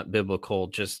obviously, it's not biblical.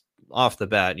 Just off the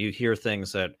bat, you hear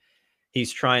things that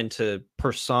he's trying to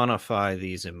personify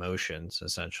these emotions,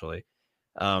 essentially.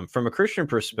 From a Christian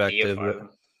perspective,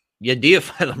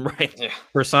 deify them, right? Yeah.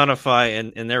 Personify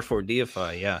and therefore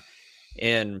deify, yeah.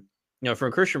 And from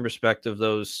a Christian perspective,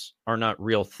 those are not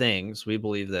real things. We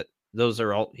believe that those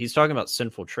are all. He's talking about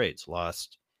sinful traits: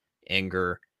 lust,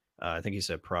 anger. I think he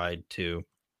said pride too.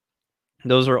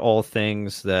 Those are all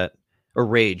things that, or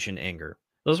rage and anger.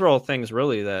 Those are all things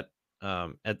really that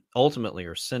ultimately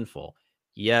are sinful.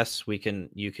 yes,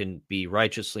 you can be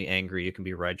righteously angry, you can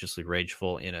be righteously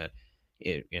rageful in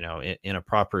a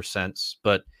proper sense,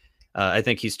 but I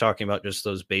think he's talking about just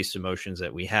those base emotions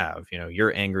that we have.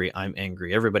 You're angry, I'm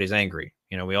angry, everybody's angry.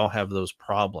 We all have those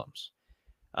problems.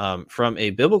 From a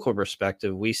biblical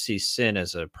perspective, we see sin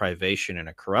as a privation and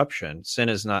a corruption. Sin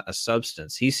is not a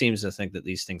substance. He seems to think that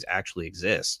these things actually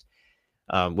exist,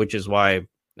 which is why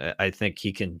I think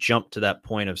he can jump to that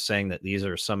point of saying that these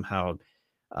are somehow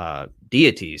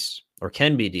deities, or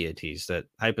can be deities, that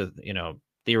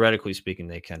theoretically speaking,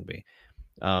 they can be.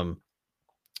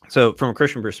 So from a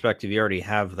Christian perspective, you already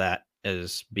have that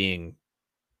as being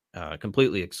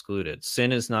completely excluded.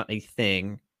 Sin is not a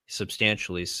thing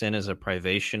substantially. Sin is a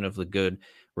privation of the good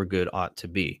where good ought to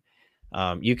be.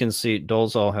 You can see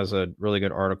Dolezal has a really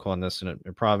good article on this in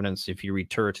Providence. If you read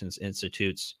Turretin's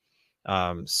Institutes,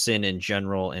 sin in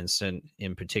general and sin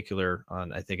in particular,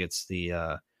 on I think it's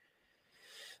the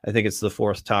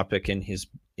fourth topic in his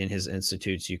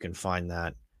Institutes, you can find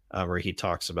that where he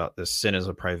talks about this sin as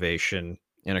a privation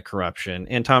and a corruption.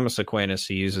 And Thomas Aquinas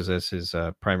he uses as his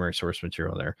primary source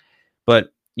material there.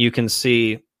 But you can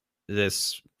see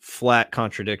this flat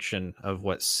contradiction of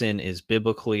what sin is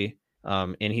biblically,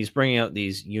 and he's bringing out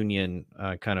these union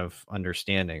kind of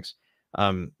understandings.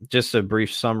 Just a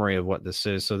brief summary of what this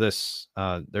is. So this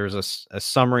there's a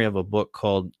summary of a book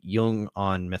called Jung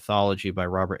on Mythology by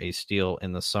Robert A. Steele.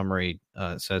 In the summary,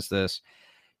 says this: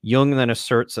 Jung then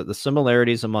asserts that the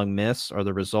similarities among myths are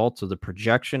the result of the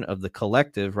projection of the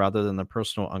collective rather than the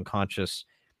personal unconscious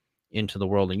into the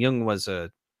world. And Jung was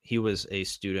a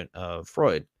student of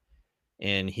Freud,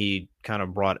 and he kind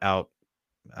of brought out,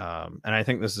 and I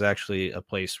think this is actually a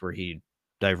place where he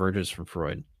diverges from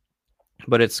Freud,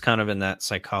 but it's kind of in that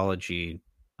psychology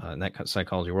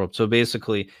world. So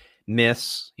basically,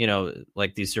 myths,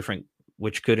 like these different,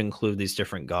 which could include these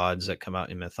different gods that come out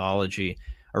in mythology,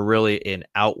 are really an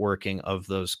outworking of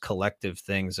those collective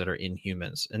things that are in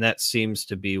humans. And that seems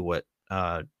to be what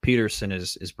Peterson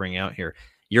is bringing out here.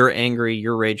 You're angry,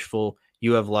 you're rageful,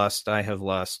 you have lust, I have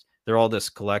lust. They're all this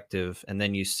collective. And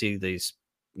then you see these,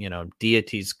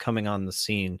 deities coming on the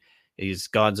scene, these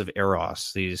gods of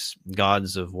Eros, these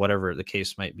gods of whatever the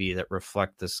case might be, that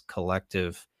reflect this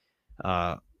collective,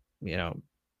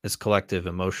 this collective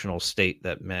emotional state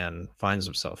that man finds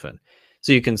himself in.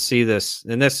 So you can see this,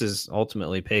 and this is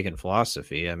ultimately pagan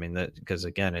philosophy. I mean, that because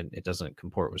again, it doesn't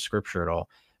comport with scripture at all,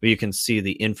 but you can see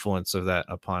the influence of that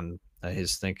upon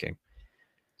his thinking.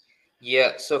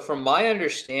 Yeah. So from my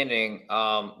understanding,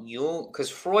 Jung, because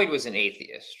Freud was an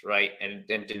atheist, right, and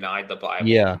denied the Bible.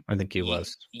 Yeah, I think he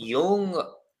was. Jung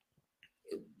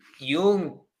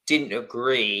didn't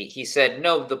agree. He said,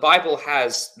 no, the Bible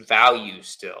has value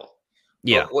still.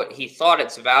 Yeah. But what he thought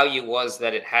its value was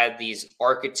that it had these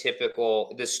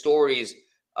the stories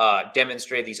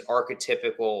demonstrate these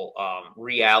archetypical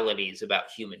realities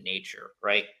about human nature,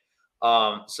 right?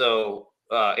 So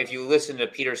if you listen to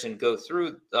Peterson go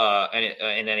through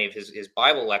in any of his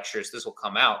Bible lectures, this will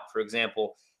come out. For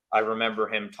example, I remember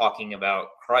him talking about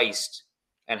Christ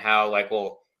and how,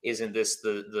 isn't this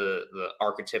the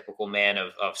archetypical man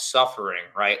of suffering,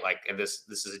 right? And this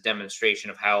is a demonstration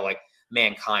of how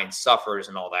mankind suffers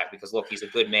and all that, because look, he's a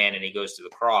good man and he goes to the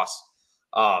cross.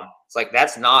 It's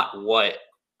that's not what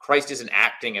Christ isn't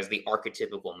acting as the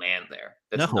archetypical man there.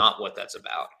 That's not what that's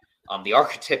about. The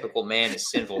archetypical man is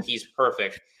sinful. He's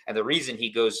perfect. And the reason he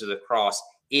goes to the cross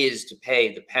is to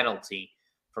pay the penalty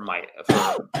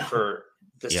for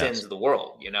the sins of the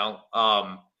world,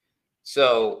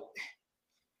 So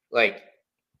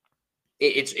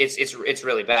it's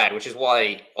really bad, which is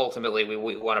why ultimately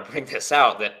we want to bring this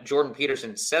out, that Jordan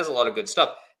Peterson says a lot of good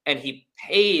stuff, and he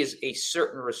pays a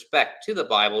certain respect to the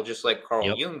Bible, just like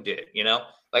Carl Jung did,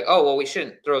 we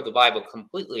shouldn't throw the Bible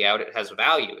completely out. It has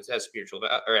value. It has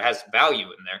it has value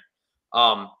in there.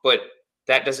 But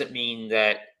that doesn't mean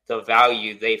that the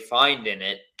value they find in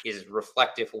it is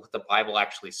reflective of what the Bible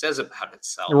actually says about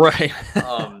itself. Right.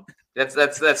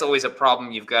 That's always a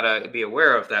problem you've got to be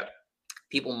aware of, that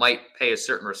people might pay a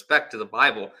certain respect to the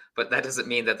Bible, but that doesn't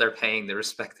mean that they're paying the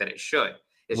respect that it should.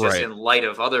 It's just in light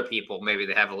of other people, maybe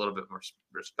they have a little bit more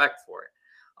respect for it.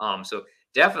 So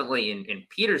definitely in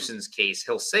Peterson's case,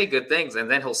 he'll say good things, and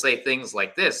then he'll say things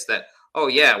like this, that, oh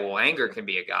yeah, well, anger can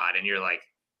be a god. And you're like,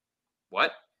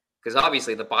 what? Because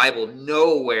obviously the Bible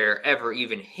nowhere ever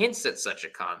even hints at such a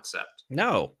concept.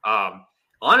 No.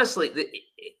 Honestly,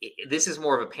 this is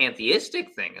more of a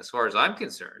pantheistic thing as far as I'm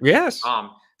concerned. Yes.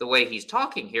 The way he's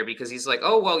talking here, because he's like,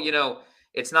 oh, well,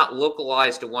 it's not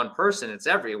localized to one person. It's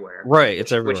everywhere. Right.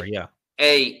 It's everywhere. Yeah.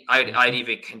 I'd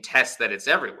even contest that it's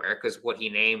everywhere, because what he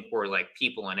named were like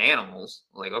people and animals.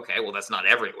 Like, okay, well, that's not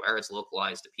everywhere. It's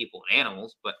localized to people and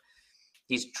animals, but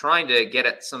he's trying to get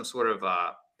at some sort of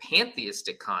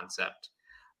pantheistic concept.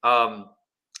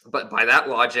 But by that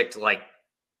logic, like,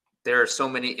 there are so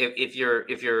many. If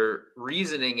your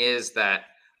reasoning is that,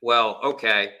 well,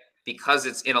 okay, because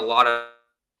it's in a lot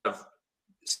of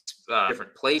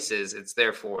different places, it's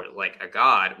therefore like a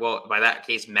god. Well, by that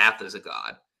case, math is a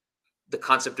god. The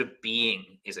concept of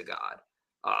being is a god,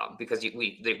 because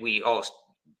we all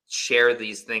share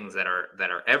these things that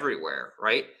are everywhere,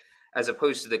 right? As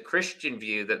opposed to the Christian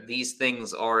view that these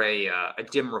things are a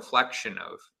dim reflection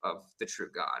of the true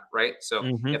God, right? So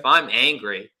if I'm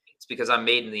angry, it's because I'm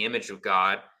made in the image of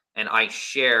God, and I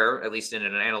share, at least in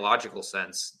an analogical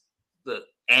sense, the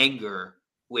anger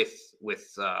with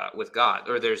God,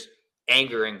 or there's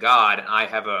anger in God, and I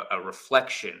have a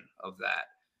reflection of that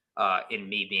in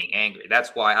me being angry.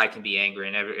 That's why I can be angry,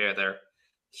 and every other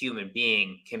human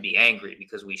being can be angry,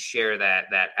 because we share that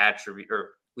attribute,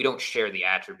 or we don't share the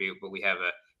attribute, but we have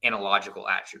an analogical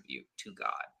attribute to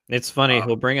God. It's funny.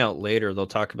 He'll bring out later, they'll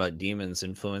talk about demons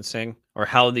influencing, or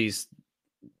how these,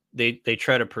 they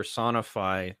try to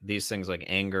personify these things like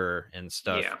anger and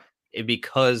stuff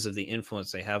because of the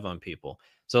influence they have on people.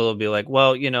 So they'll be like,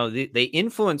 well, they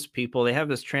influence people. They have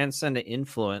this transcendent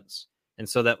influence. And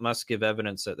so that must give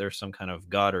evidence that there's some kind of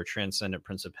God or transcendent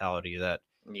principality that,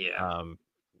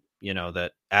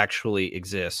 that actually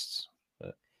exists.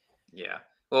 But,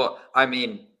 well, I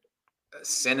mean,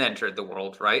 sin entered the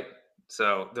world, right?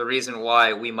 So the reason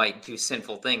why we might do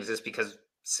sinful things is because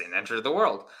sin entered the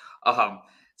world.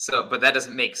 But that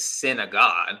doesn't make sin a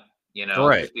god,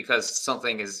 right. Just because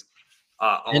something is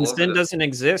and sin doesn't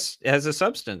exist as a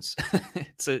substance.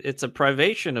 it's a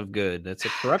privation of good. It's a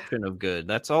corruption of good.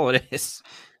 That's all it is.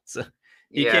 So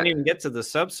you can't even get to the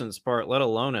substance part, let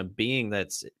alone a being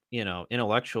that's,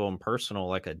 intellectual and personal,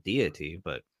 like a deity.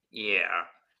 But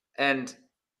and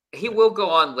he will go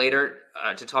on later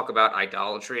to talk about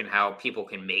idolatry and how people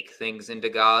can make things into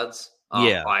gods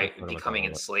by becoming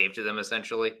enslaved to them,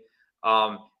 essentially.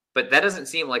 But that doesn't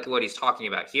seem like what he's talking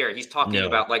about here. He's talking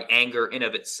about like anger in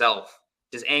of itself.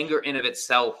 Does anger in of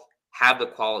itself have the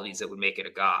qualities that would make it a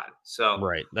god? So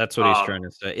right, that's what he's trying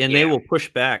to say. And they will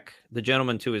push back. The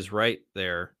gentleman to his right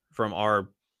there, from our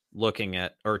looking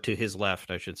at, or to his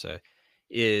left, I should say,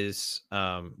 is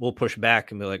we'll push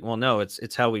back and be like, well, no,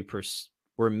 it's how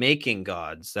we're making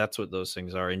gods. That's what those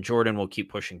things are. And Jordan will keep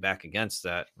pushing back against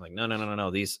that. Like, no.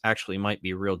 These actually might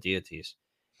be real deities.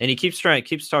 And he keeps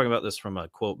talking about this from a,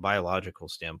 quote, biological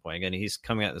standpoint. Again, he's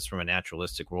coming at this from a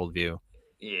naturalistic worldview.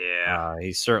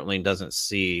 He certainly doesn't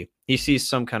see, he sees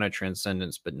some kind of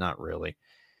transcendence, but not really.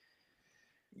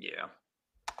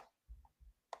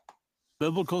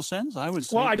 Biblical sense, I would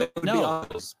say. Well, I don't know.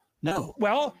 No.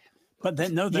 Well, but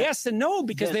then no. Yes and no,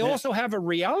 because they also have a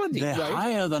reality. They're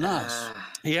higher than us.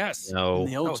 Yes. No.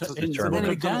 In the Old Testament, in the book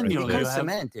of Daniel, you have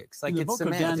semantics. Like it's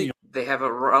semantics.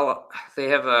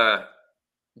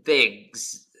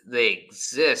 They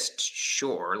exist,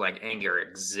 sure, like anger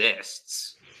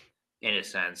exists in a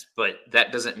sense, but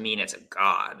that doesn't mean it's a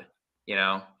god,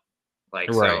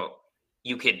 so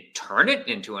you could turn it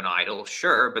into an idol,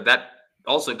 sure, but that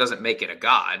also doesn't make it a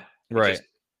god, right?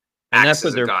 And that's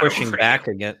what they're pushing back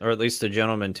against, or at least the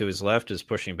gentleman to his left is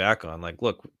pushing back on. Like,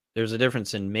 look, there's a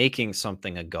difference in making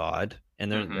something a god,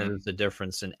 and there's a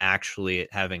difference in actually it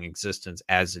having existence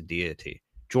as a deity.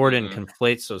 Jordan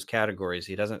conflates those categories.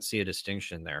 He doesn't see a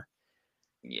distinction there.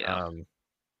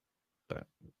 But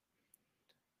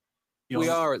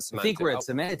I think we're at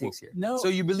semantics here. No. So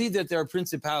you believe that there are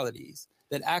principalities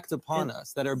that act upon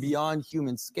us that are beyond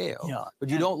human scale, but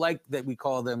you don't like that we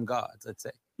call them gods, let's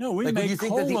say. No, we may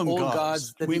call them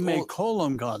gods. We may call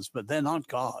them gods, but they're not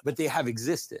God. But they have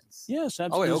existence. Yes,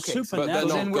 absolutely. Okay. Supernatural.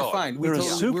 Then we're fine. We're a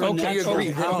supernatural. We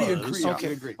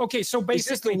agree. Okay, so basically, it's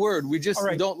just the word. We just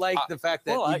don't like the fact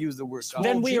that we use the word God.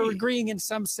 Then we are agreeing in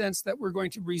some sense that we're going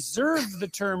to reserve the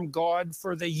term God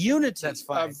for the unity. That's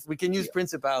fine. We can use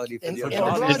principality for the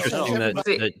It's interesting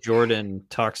that Jordan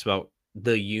talks about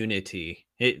the unity.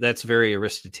 That's very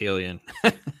Aristotelian.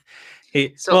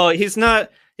 He's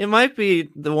not. It might be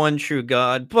the one true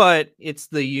God, but it's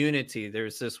the unity.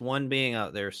 There's this one being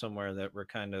out there somewhere that we're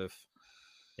kind of,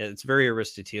 it's very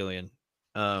Aristotelian.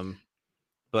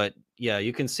 But yeah,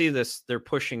 you can see this. They're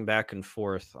pushing back and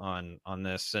forth on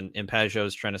this. And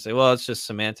Pajot's trying to say, well, it's just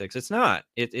semantics. It's not.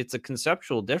 It's a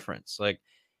conceptual difference. Like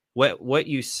what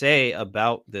you say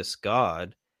about this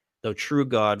God, the true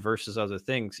God versus other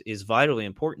things, is vitally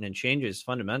important and changes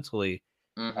fundamentally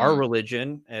our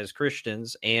religion as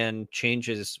Christians and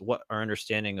changes what our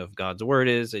understanding of God's word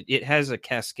is. It has a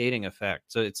cascading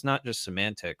effect. So it's not just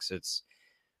semantics.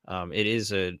 It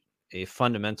is a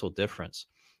fundamental difference.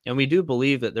 And we do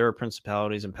believe that there are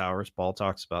principalities and powers. Paul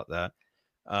talks about that.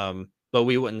 But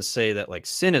we wouldn't say that like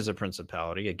sin is a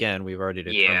principality. Again, we've already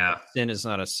determined that sin is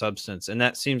not a substance. And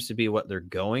that seems to be what they're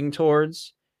going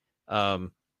towards.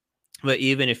 But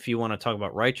even if you want to talk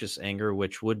about righteous anger,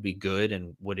 which would be good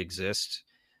and would exist,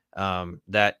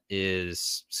 that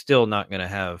is still not going to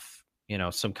have,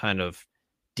 some kind of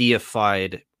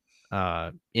deified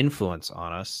influence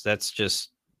on us. That's just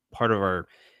part of our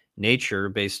nature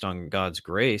based on God's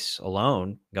grace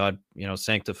alone. God,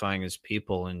 sanctifying his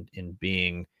people and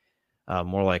being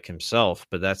more like himself.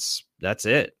 But that's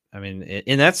it. I mean,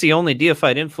 and that's the only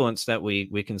deified influence that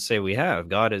we can say we have.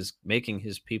 God is making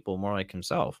his people more like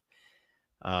himself.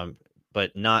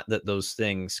 But not that those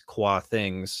things,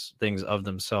 things of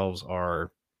themselves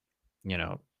are,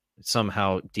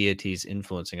 somehow deities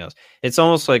influencing us. It's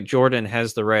almost like Jordan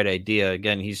has the right idea.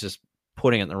 Again, he's just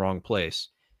putting it in the wrong place.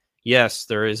 Yes,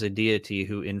 there is a deity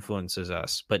who influences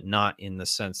us, but not in the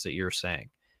sense that you're saying.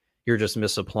 You're just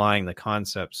misapplying the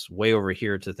concepts way over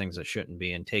here to things that shouldn't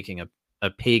be, and taking a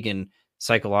pagan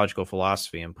psychological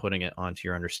philosophy and putting it onto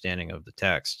your understanding of the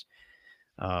text.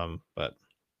 But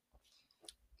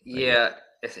yeah,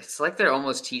 it's like they're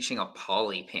almost teaching a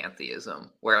polypantheism,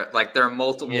 where like there are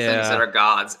multiple things that are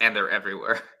gods and they're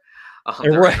everywhere.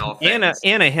 Right. And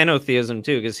a henotheism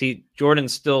too, because Jordan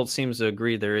still seems to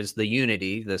agree there is the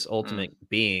unity, this ultimate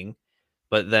being,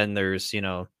 but then there's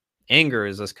anger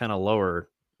is this kind of lower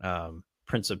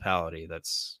principality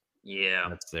that's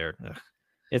there. Ugh,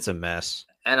 it's a mess.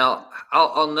 And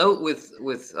I'll note with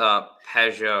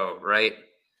Pajot, right?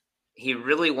 He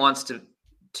really wants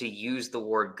to use the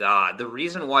word God. The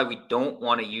reason why we don't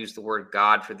want to use the word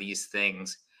God for these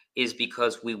things is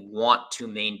because we want to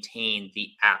maintain the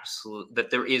absolute,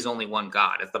 that there is only one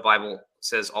God, as the Bible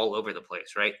says all over the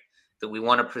place, right? That we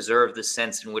want to preserve the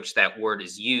sense in which that word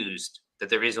is used, that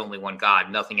there is only one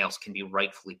God. Nothing else can be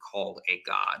rightfully called a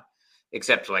God,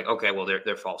 except like, okay, well,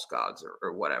 they're false gods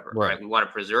or whatever, right? We want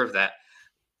to preserve that.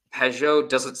 Pajot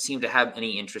doesn't seem to have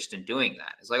any interest in doing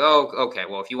that. It's like, oh, okay,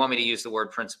 well, if you want me to use the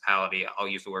word principality, I'll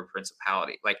use the word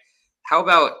principality. Like, how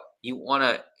about you want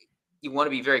to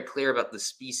be very clear about the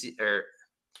species or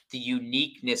the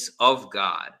uniqueness of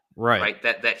God, right?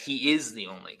 That he is the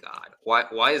only God.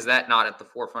 Why is that not at the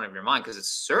forefront of your mind? Because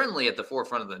it's certainly at the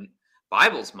forefront of the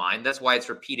Bible's mind. That's why it's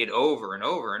repeated over and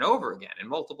over and over again in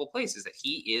multiple places that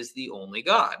he is the only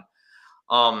God.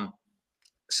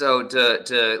 So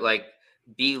to like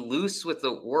be loose with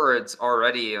the words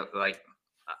already, like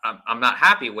I'm not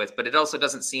happy with, but it also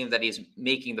doesn't seem that he's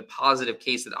making the positive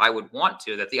case that I would want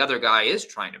to, that the other guy is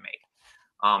trying to make.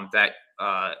 That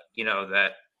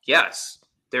yes,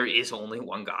 there is only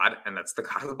one God, and that's the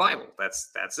God of the Bible.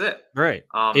 That's it. Right.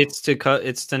 It's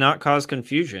to not cause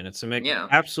confusion. It's to make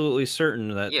absolutely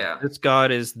certain that this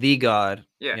God is the God.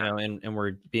 And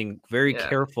we're being very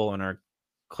careful in our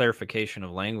clarification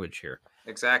of language here.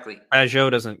 Exactly.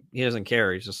 Pajot doesn't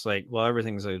care. He's just like, well,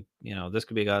 everything's this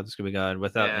could be God, this could be God,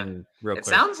 without any real. It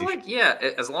sounds like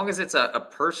as long as it's a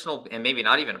personal, and maybe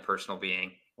not even a personal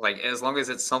being, like as long as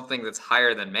it's something that's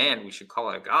higher than man, we should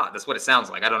call it a God. That's what it sounds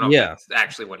like. I don't know if that's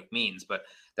actually what he means, but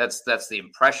that's the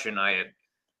impression I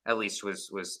at least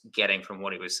was getting from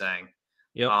what he was saying.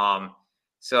 Yep.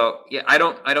 So I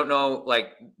don't know.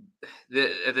 Like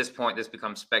at this point, this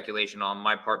becomes speculation on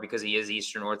my part because he is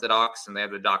Eastern Orthodox and they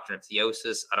have the doctrine of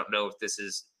theosis. I don't know if this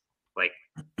is like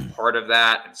part of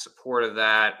that and support of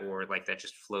that, or like that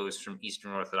just flows from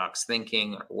Eastern Orthodox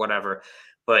thinking or whatever.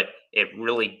 But it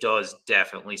really does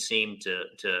definitely seem to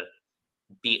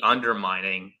be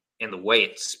undermining in the way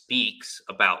it speaks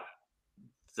about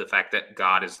the fact that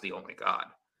God is the only God.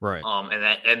 Right.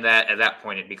 And that at that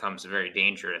point it becomes very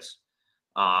dangerous.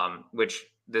 Which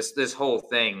this whole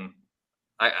thing,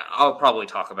 I'll probably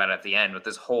talk about it at the end, but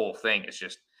this whole thing is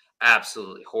just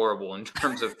absolutely horrible in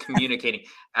terms of communicating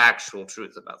actual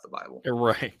truth about the Bible.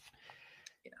 Right.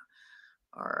 Yeah.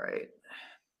 All right.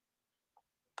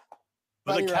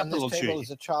 But the capital table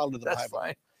is a child of the Bible,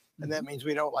 fine. And that means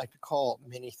we don't like to call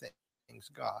many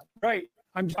things God. Right.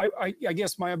 I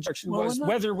guess my objection was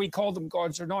whether we call them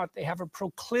gods or not, they have a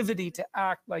proclivity to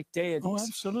act like deities. Oh,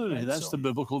 absolutely. Right? That's the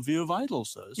biblical view of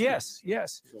idols. Yes.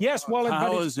 Well,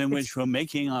 powers in which we're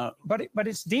making a. But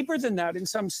it's deeper than that in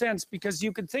some sense, because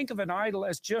you could think of an idol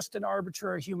as just an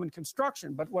arbitrary human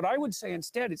construction. But what I would say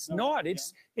instead, it's not.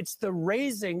 It's the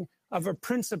raising of a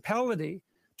principality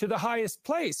to the highest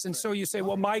place. And so you say,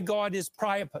 well, my God is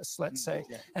Priapus, let's say.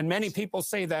 And many people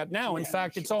say that now. In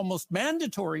fact, it's almost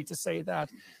mandatory to say that.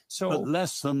 So, but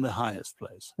less than the highest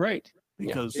place. Right.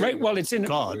 Because right. Well, it's in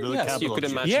God. With a Yes, capital you could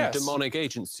G. imagine Yes. demonic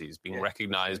agencies being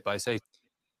recognized by Satan.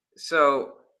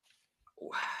 So,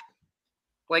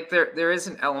 like, there is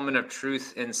an element of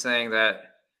truth in saying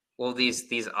that, well,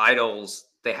 these idols,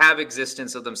 they have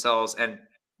existence of themselves, and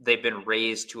they've been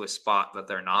raised to a spot that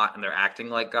they're not, and they're acting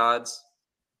like gods.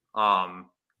 I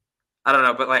don't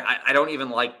know, but like, I don't even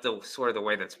like the sort of the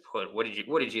way that's put. What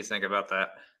did you think about that?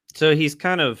 So he's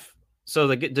kind of, so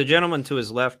the gentleman to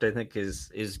his left, I think,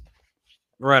 is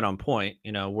right on point.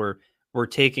 You know, we're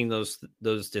taking those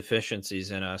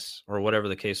deficiencies in us, or whatever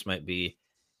the case might be,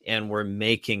 and we're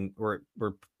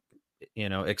you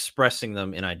know, expressing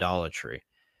them in idolatry.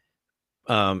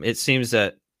 It seems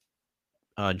that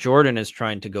Jordan is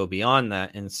trying to go beyond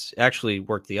that and actually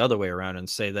work the other way around and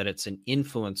say that it's an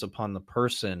influence upon the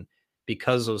person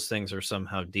because those things are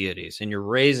somehow deities, and you're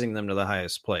raising them to the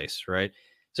highest place, right?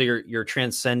 So you're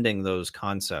transcending those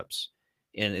concepts,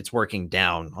 and it's working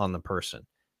down on the person.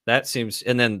 That seems,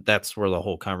 and then that's where the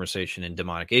whole conversation in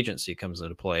demonic agency comes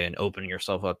into play, and opening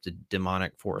yourself up to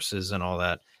demonic forces and all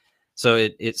that. So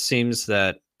it seems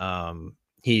that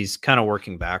he's kind of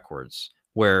working backwards,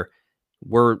 where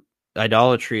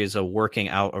idolatry is a working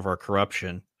out of our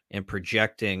corruption and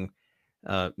projecting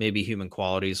maybe human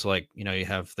qualities, like, you know, you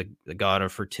have the god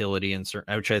of fertility, and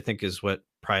certain, which I think is what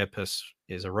Priapus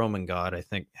is, a Roman god, I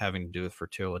think, having to do with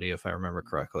fertility, if I remember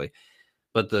correctly.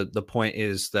 But the point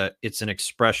is that it's an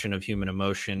expression of human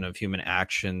emotion, of human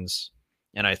actions.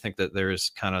 And I think that there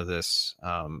is kind of this,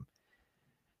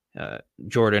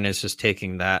 Jordan is just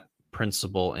taking that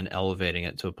principle and elevating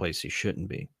it to a place he shouldn't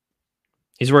be.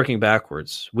 He's working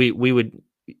backwards. We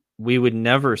would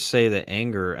never say that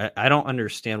anger, I don't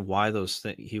understand why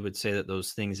he would say that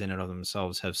those things in and of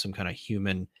themselves have some kind of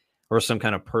human or some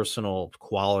kind of personal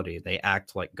quality. They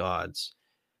act like gods.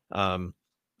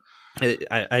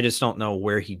 I just don't know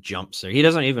where he jumps there. He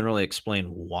doesn't even really explain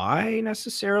why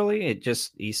necessarily.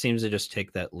 He seems to just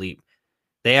take that leap.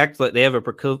 They act like they have a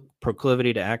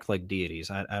proclivity to act like deities.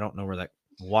 I don't know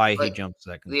why he jumps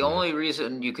that conclusion. The only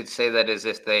reason you could say that is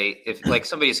if like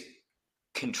somebody's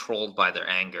controlled by their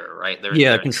anger, right?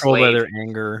 They're controlled by their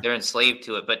anger. They're enslaved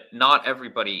to it, but not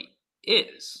everybody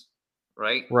is,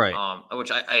 right? Right.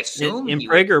 Which I assume. And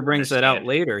Prager brings that out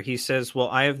later. He says, well,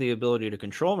 I have the ability to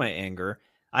control my anger.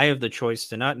 I have the choice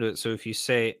to not do it. So if you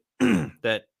say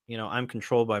that, you know, I'm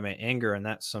controlled by my anger and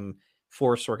that's some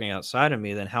force working outside of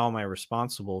me, then how am I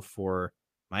responsible for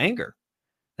my anger?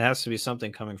 It has to be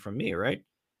something coming from me, right?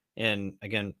 And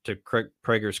again, to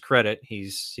Prager's credit,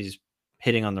 he's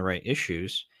hitting on the right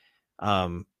issues.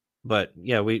 But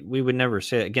yeah, we would never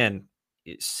say, again,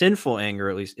 sinful anger,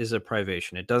 at least, is a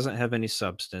privation. It doesn't have any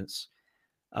substance.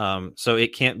 So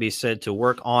it can't be said to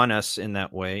work on us in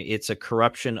that way. It's a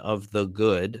corruption of the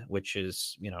good, which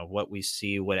is, you know, what we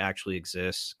see, what actually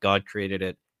exists. God created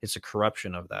it. It's a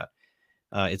corruption of that.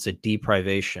 It's a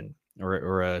deprivation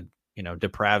or a, you know,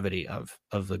 depravity of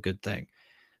the good thing.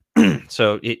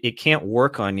 So it can't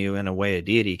work on you in a way a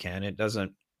deity can. It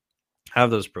doesn't have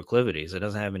those proclivities. It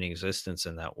doesn't have any existence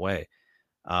in that way.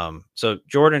 So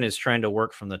Jordan is trying to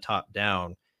work from the top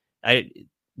down.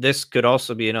 This could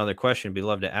also be another question. I'd be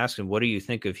love to ask him, what do you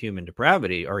think of human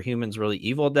depravity? Are humans really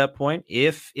evil at that point?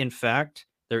 If, in fact,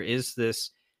 there is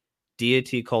this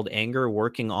deity called anger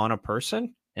working on a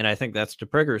person? And I think that's to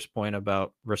Prager's point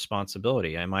about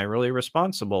responsibility. Am I really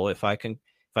responsible if I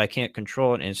can't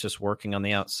control it and it's just working on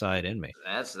the outside in me?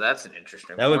 That's an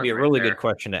interesting. That would be a really good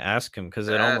question to ask him, because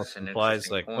it almost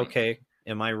implies like, point. Okay,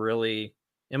 am I really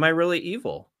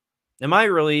evil? Am I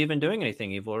really even doing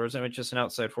anything evil, or is it just an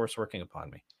outside force working upon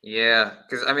me? Yeah,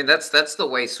 because I mean that's the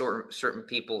way certain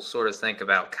people sort of think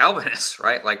about Calvinists,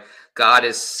 right? Like God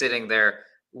is sitting there,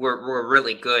 we're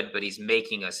really good, but he's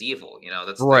making us evil. You know,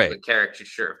 that's right. The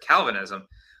caricature of Calvinism.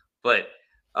 But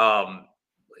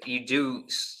you do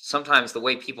sometimes the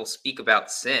way people speak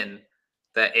about sin,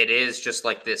 that it is just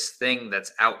like this thing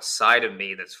that's outside of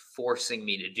me that's forcing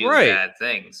me to do bad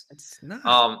things. It's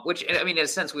not. Which, I mean, in a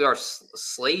sense, we are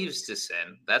slaves to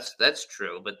sin. That's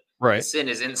true. But the sin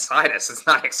is inside us. It's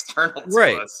not external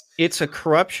to us. It's a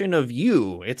corruption of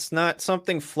you. It's not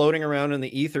something floating around in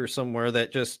the ether somewhere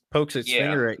that just pokes its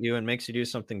finger at you and makes you do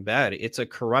something bad. It's a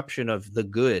corruption of the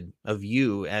good of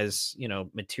you as, you know,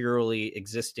 materially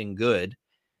existing good.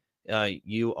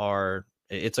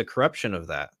 It's a corruption of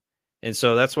that. And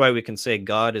so that's why we can say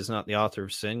God is not the author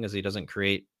of sin, because he doesn't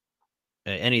create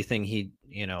anything he,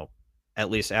 you know,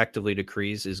 at least actively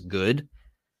decrees is good,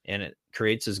 and it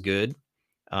creates as good.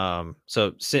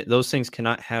 So those things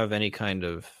cannot have any kind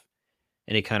of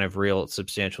real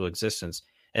substantial existence.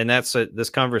 And that's this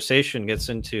conversation gets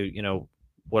into,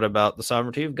 what about the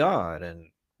sovereignty of God, and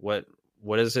what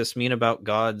does this mean about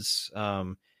God's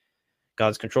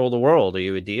control of the world? Are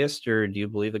you a deist, or do you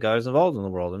believe that God is involved in the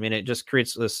world? I mean, it just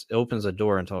opens a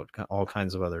door into all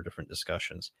kinds of other different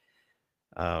discussions.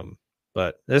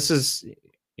 But this is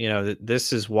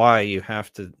why you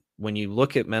have to, when you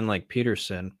look at men like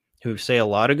Peterson, who say a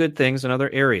lot of good things in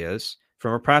other areas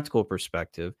from a practical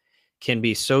perspective, can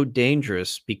be so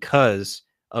dangerous because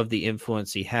of the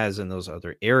influence he has in those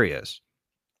other areas.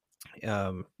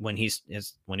 When he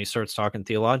starts talking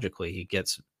theologically,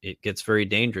 it gets very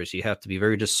dangerous. You have to be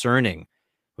very discerning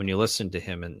when you listen to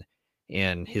him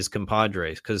and his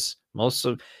compadres, because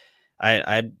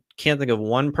I can't think of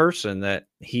one person that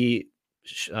he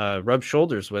rubs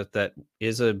shoulders with that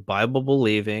is a Bible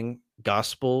believing,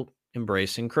 gospel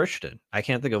embracing Christian. I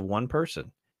can't think of one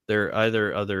person. They're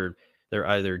either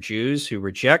Jews who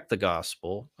reject the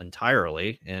gospel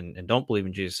entirely and don't believe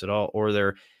in Jesus at all, or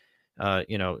they're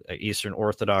Eastern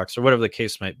Orthodox or whatever the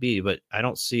case might be. But I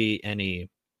don't see any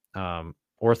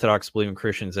Orthodox believing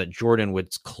Christians that Jordan would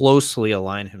closely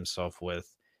align himself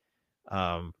with.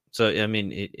 So, I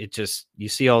mean, it just, you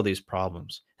see all these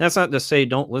problems. That's not to say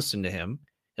don't listen to him,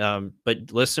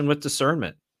 but listen with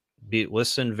discernment.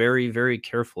 Listen very, very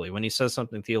carefully. When he says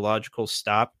something theological,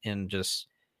 stop and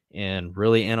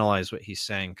really analyze what he's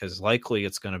saying, because likely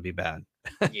it's going to be bad.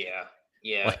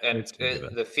 Yeah. And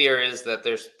the fear is that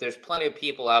there's plenty of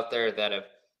people out there that have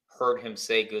heard him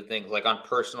say good things, like on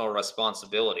personal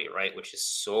responsibility, right? Which is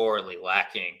sorely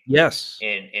lacking. Yes.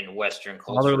 In Western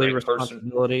culture. Fatherly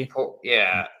responsibility.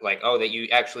 Like, that you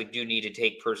actually do need to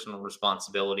take personal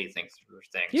responsibility, think through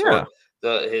things. Yeah.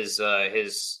 So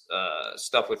his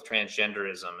stuff with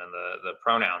transgenderism and the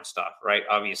pronoun stuff, right?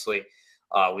 Obviously,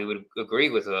 we would agree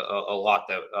with a lot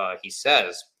that he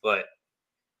says, but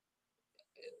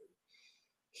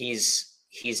he's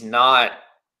not,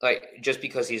 like, just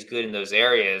because he's good in those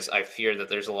areas, I fear that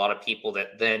there's a lot of people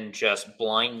that then just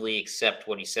blindly accept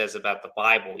what he says about the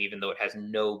Bible, even though it has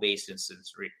no basis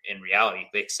in reality.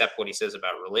 They accept what he says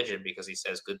about religion because he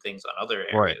says good things on other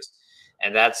areas. Right.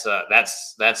 And that's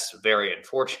very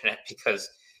unfortunate, because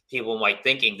people might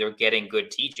thinking they're getting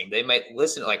good teaching. They might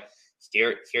listen, like,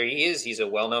 here he is. He's a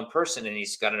well-known person, and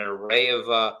he's got an array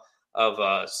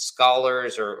of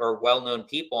scholars or well-known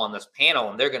people on this panel,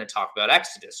 and they're going to talk about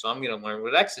Exodus. So I'm going to learn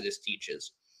what Exodus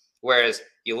teaches. Whereas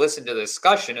you listen to the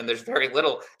discussion, and there's very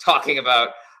little talking about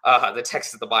the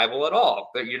text of the Bible at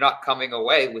all. But you're not coming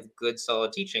away with good,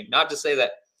 solid teaching. Not to say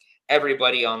that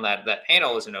everybody on that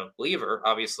panel isn't a believer,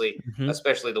 obviously,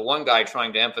 especially the one guy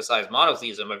trying to emphasize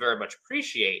monotheism, I very much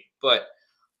appreciate. But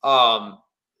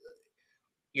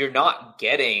you're not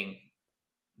getting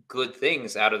good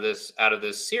things out of this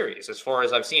series. As far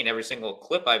as I've seen, every single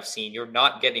clip I've seen, you're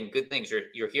not getting good things.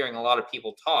 You're hearing a lot of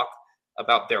people talk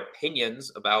about their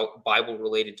opinions about Bible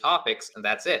related topics, and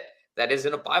that's it. That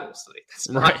isn't a Bible study. That's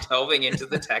not delving into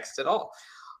the text at all.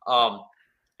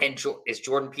 And is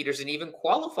Jordan Peterson even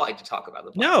qualified to talk about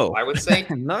the Bible? No, I would say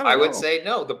say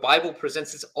no. The Bible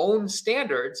presents its own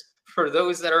standards for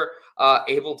those that are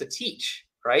able to teach,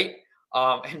 right?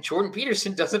 And Jordan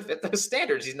Peterson doesn't fit those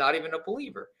standards. He's not even a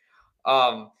believer.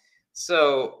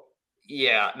 So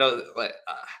yeah, no,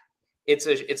 it's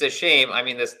a shame. I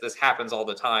mean, this happens all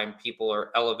the time. People are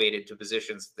elevated to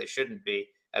positions that they shouldn't be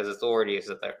as authorities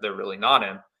that they're really not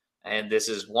in. And this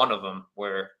is one of them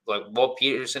where, like, well,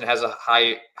 Peterson has a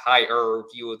higher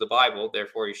view of the Bible,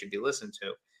 therefore he should be listened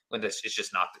to, when this is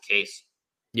just not the case.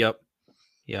 Yep.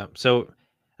 Yeah. So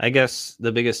I guess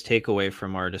the biggest takeaway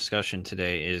from our discussion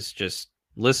today is just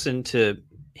listen to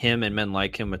him and men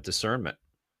like him with discernment.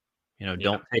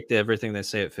 Don't take everything they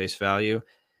say at face value,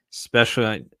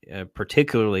 especially,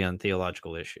 particularly on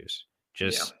theological issues.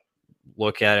 Just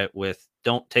look at it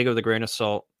don't take it with a grain of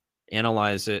salt,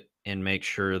 analyze it, and make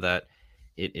sure that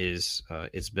it is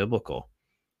it's biblical.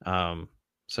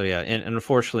 So yeah, and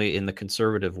unfortunately, in the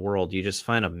conservative world, you just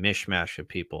find a mishmash of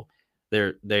people.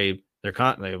 They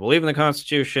believe in the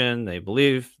Constitution. They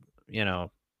believe, the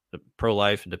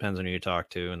pro-life. It depends on who you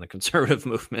talk to in the conservative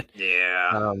movement.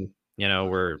 Yeah.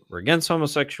 We're against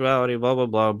homosexuality, blah blah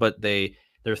blah. But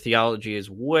their theology is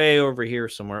way over here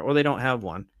somewhere, or they don't have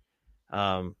one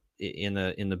in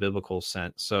the biblical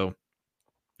sense. So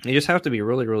you just have to be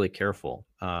really, really careful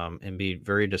and be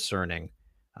very discerning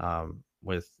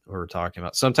with what we're talking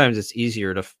about. Sometimes it's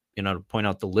easier to point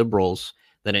out the liberals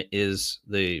than it is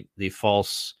the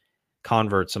false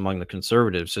converts among the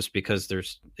conservatives, just because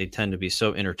they tend to be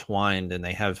so intertwined, and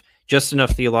they have just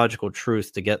enough theological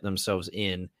truth to get themselves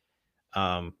in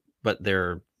but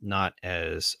they're not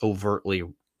as overtly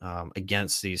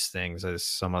against these things as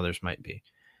some others might be.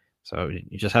 So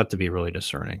you just have to be really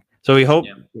discerning. So we hope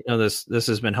this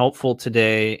has been helpful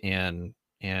today, and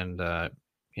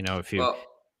if you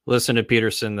listen to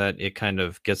Peterson, that it kind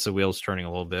of gets the wheels turning a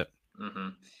little bit. Mm-hmm.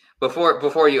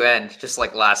 Before you end, just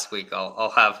like last week, I'll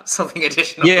have something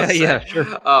additional. Yeah, sure.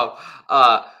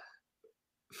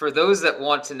 For those that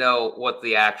want to know what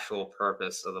the actual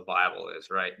purpose of the Bible is,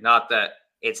 right?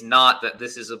 It's not that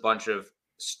this is a bunch of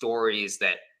stories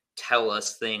that tell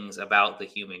us things about the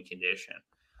human condition.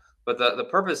 But the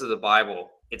purpose of the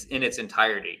Bible, it's in its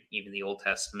entirety, even the Old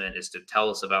Testament, is to tell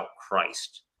us about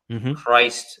Christ. Mm-hmm.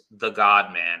 Christ, the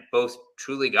God-man, both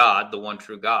truly God, the one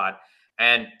true God,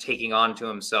 and taking on to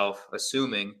himself,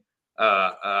 assuming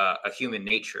a human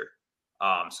nature,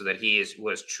 so that he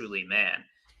was truly man,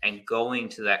 and going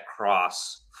to that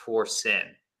cross for sin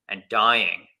and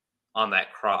dying on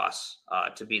that cross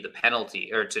to be the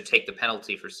penalty, or to take the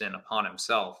penalty for sin upon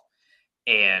himself,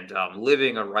 and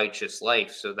living a righteous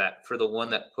life, so that for the one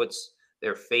that puts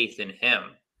their faith in him,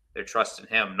 their trust in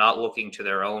him, not looking to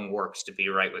their own works to be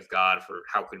right with God, for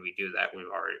how could we do that?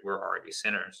 We're already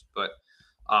sinners, but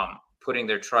putting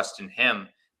their trust in him,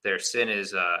 their sin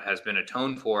has been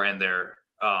atoned for, and they're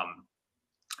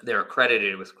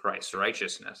accredited with Christ's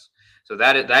righteousness. So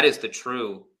that is the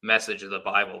true message of the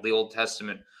Bible. The Old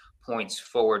Testament points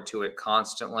forward to it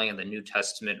constantly, and the New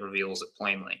Testament reveals it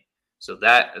plainly. So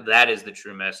that is the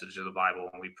true message of the Bible.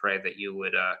 And we pray that you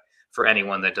would, for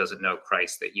anyone that doesn't know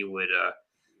Christ, that you would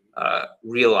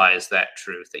realize that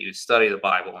truth, that you would study the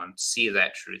Bible and see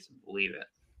that truth and believe it.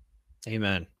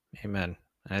 Amen. Amen.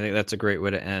 I think that's a great way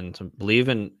to end. To believe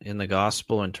in the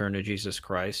gospel and turn to Jesus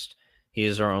Christ. He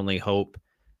is our only hope,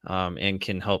 and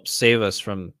can help save us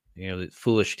from the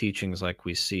foolish teachings like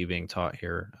we see being taught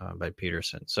here by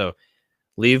Peterson. So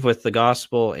leave with the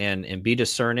gospel and be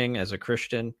discerning as a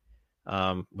Christian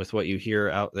with what you hear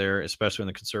out there, especially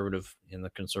in the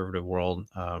conservative world,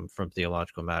 from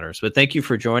theological matters. But thank you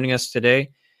for joining us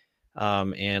today,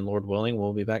 and Lord willing,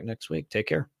 we'll be back next week. Take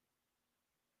care.